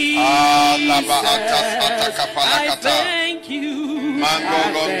 Alaba atas atakapala kata. Mango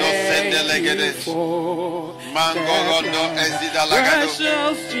gondo sende legede. Mango gondo ezida lagado.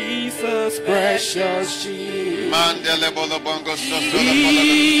 Precious Jesus. Mandele bolo bongo soso.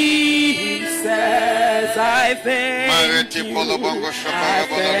 Jesus, I thank you for your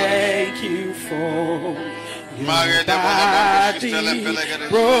body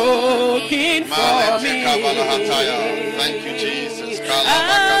broken for me. Thank you, Jesus.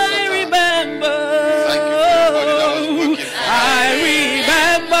 I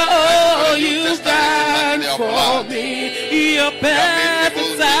remember all you've done for me. Your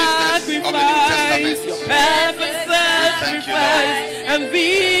perfect sacrifice, and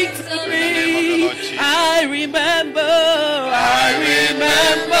victory. I remember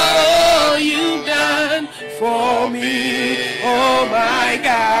all you've done for me. Oh my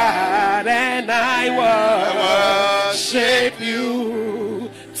God, and I worship you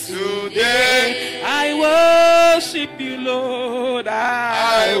today. I worship you, Lord.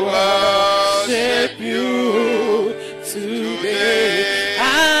 I worship you today.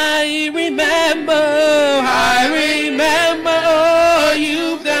 I remember all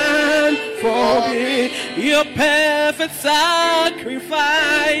you've done for me. Your perfect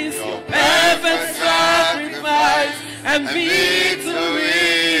sacrifice, and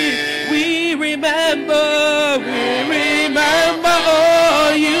victory. We remember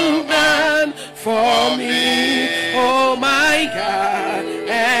all you've done for me. Oh my God,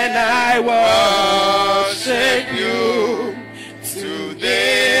 and I worship you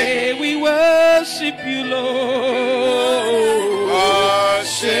today. worship you, Lord.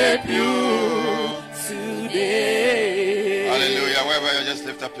 Worship you. Today. Hallelujah. Wherever you just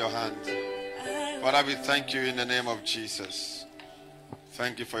lift up your hand. Father, we thank you in the name of Jesus.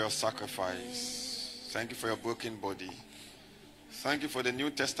 Thank you for your sacrifice. Thank you for your broken body. Thank you for the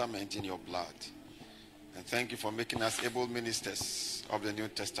New Testament in your blood. And thank you for making us able ministers of the New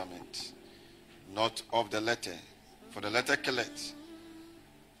Testament. Not of the letter. For the letter killeth,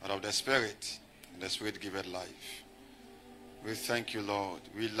 but of the Spirit. And the Spirit giveth life. We thank you, Lord.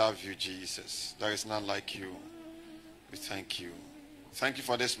 We love you, Jesus. There is none like you. We thank you. Thank you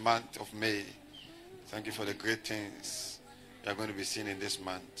for this month of May. Thank you for the great things you are going to be seeing in this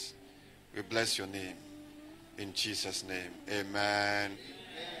month. We bless your name. In Jesus' name. Amen.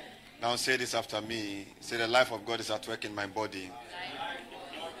 Now say this after me. Say, the life of God is at work in my body.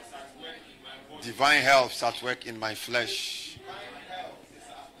 Divine health is at work in my flesh.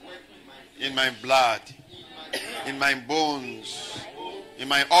 In my blood. In my bones. In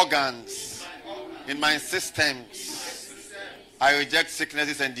my organs. In my systems. I reject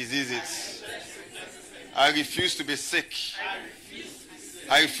sicknesses and diseases. I refuse to be sick.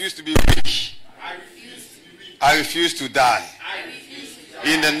 I refuse to be weak. I refuse to die.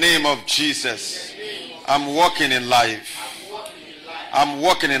 In the name of Jesus. I'm walking in life. I'm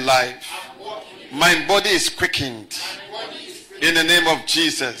walking in life. My body is quickened. In the name of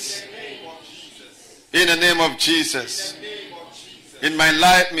Jesus. In the name of Jesus. In my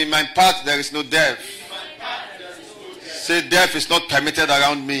life, in my path, there is no death. Say, death is not permitted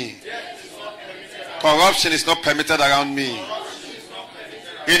around me. Corruption is not permitted around me.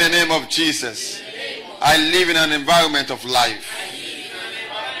 In the name of Jesus. I live in an environment of life.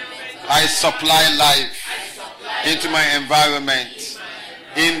 I supply life into my environment.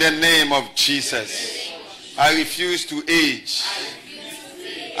 In the name of Jesus. I refuse to age.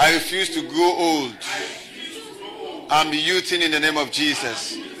 I refuse to grow old. I'm youthing in the name of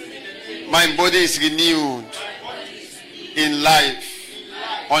Jesus. My body is renewed in life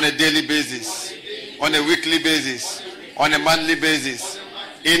on a daily basis, on a weekly basis, on a monthly basis.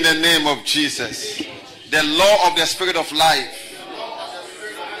 In the name of Jesus. The law of the Spirit of life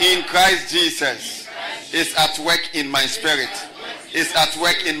in Christ Jesus is at work in my spirit, is at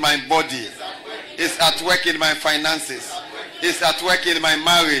work in my body, is at work in my finances, is at work in my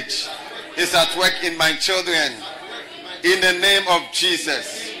marriage, is at work in my children. In the name of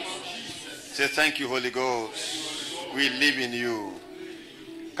Jesus. Say, thank you, Holy Ghost. We live in you.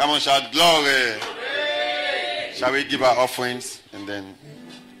 Come on, shout glory. Shall we give our offerings and then...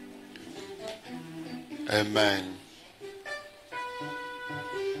 Amen.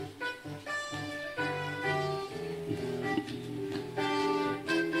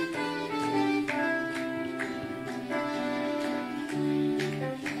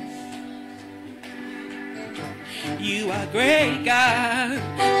 You are great God,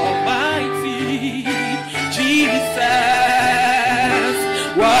 Almighty Jesus.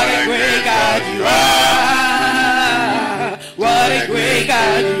 What a great God you are. What a great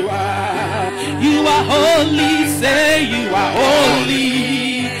God you are. You are holy, say you are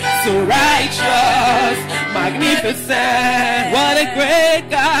holy. So righteous, magnificent. What a great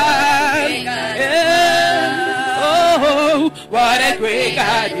God. Yeah. Oh, what a great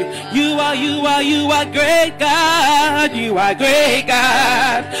God you are great God. You are great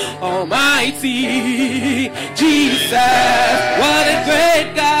God, Almighty Jesus. What a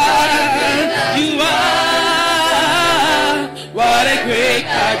great God you are. What a great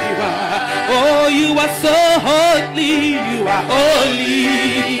God you are. Oh, you are so holy. You are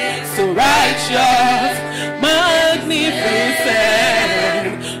holy, so righteous,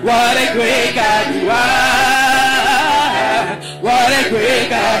 magnificent. What a great God you are. What a great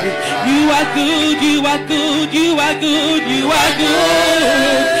God. You are good, you are good, you are good, you are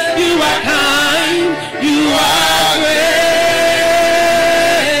good. You are kind, you are great.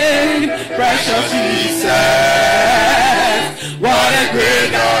 Precious Jesus. What a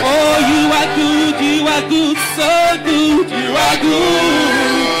great God. Oh, you are good, so good.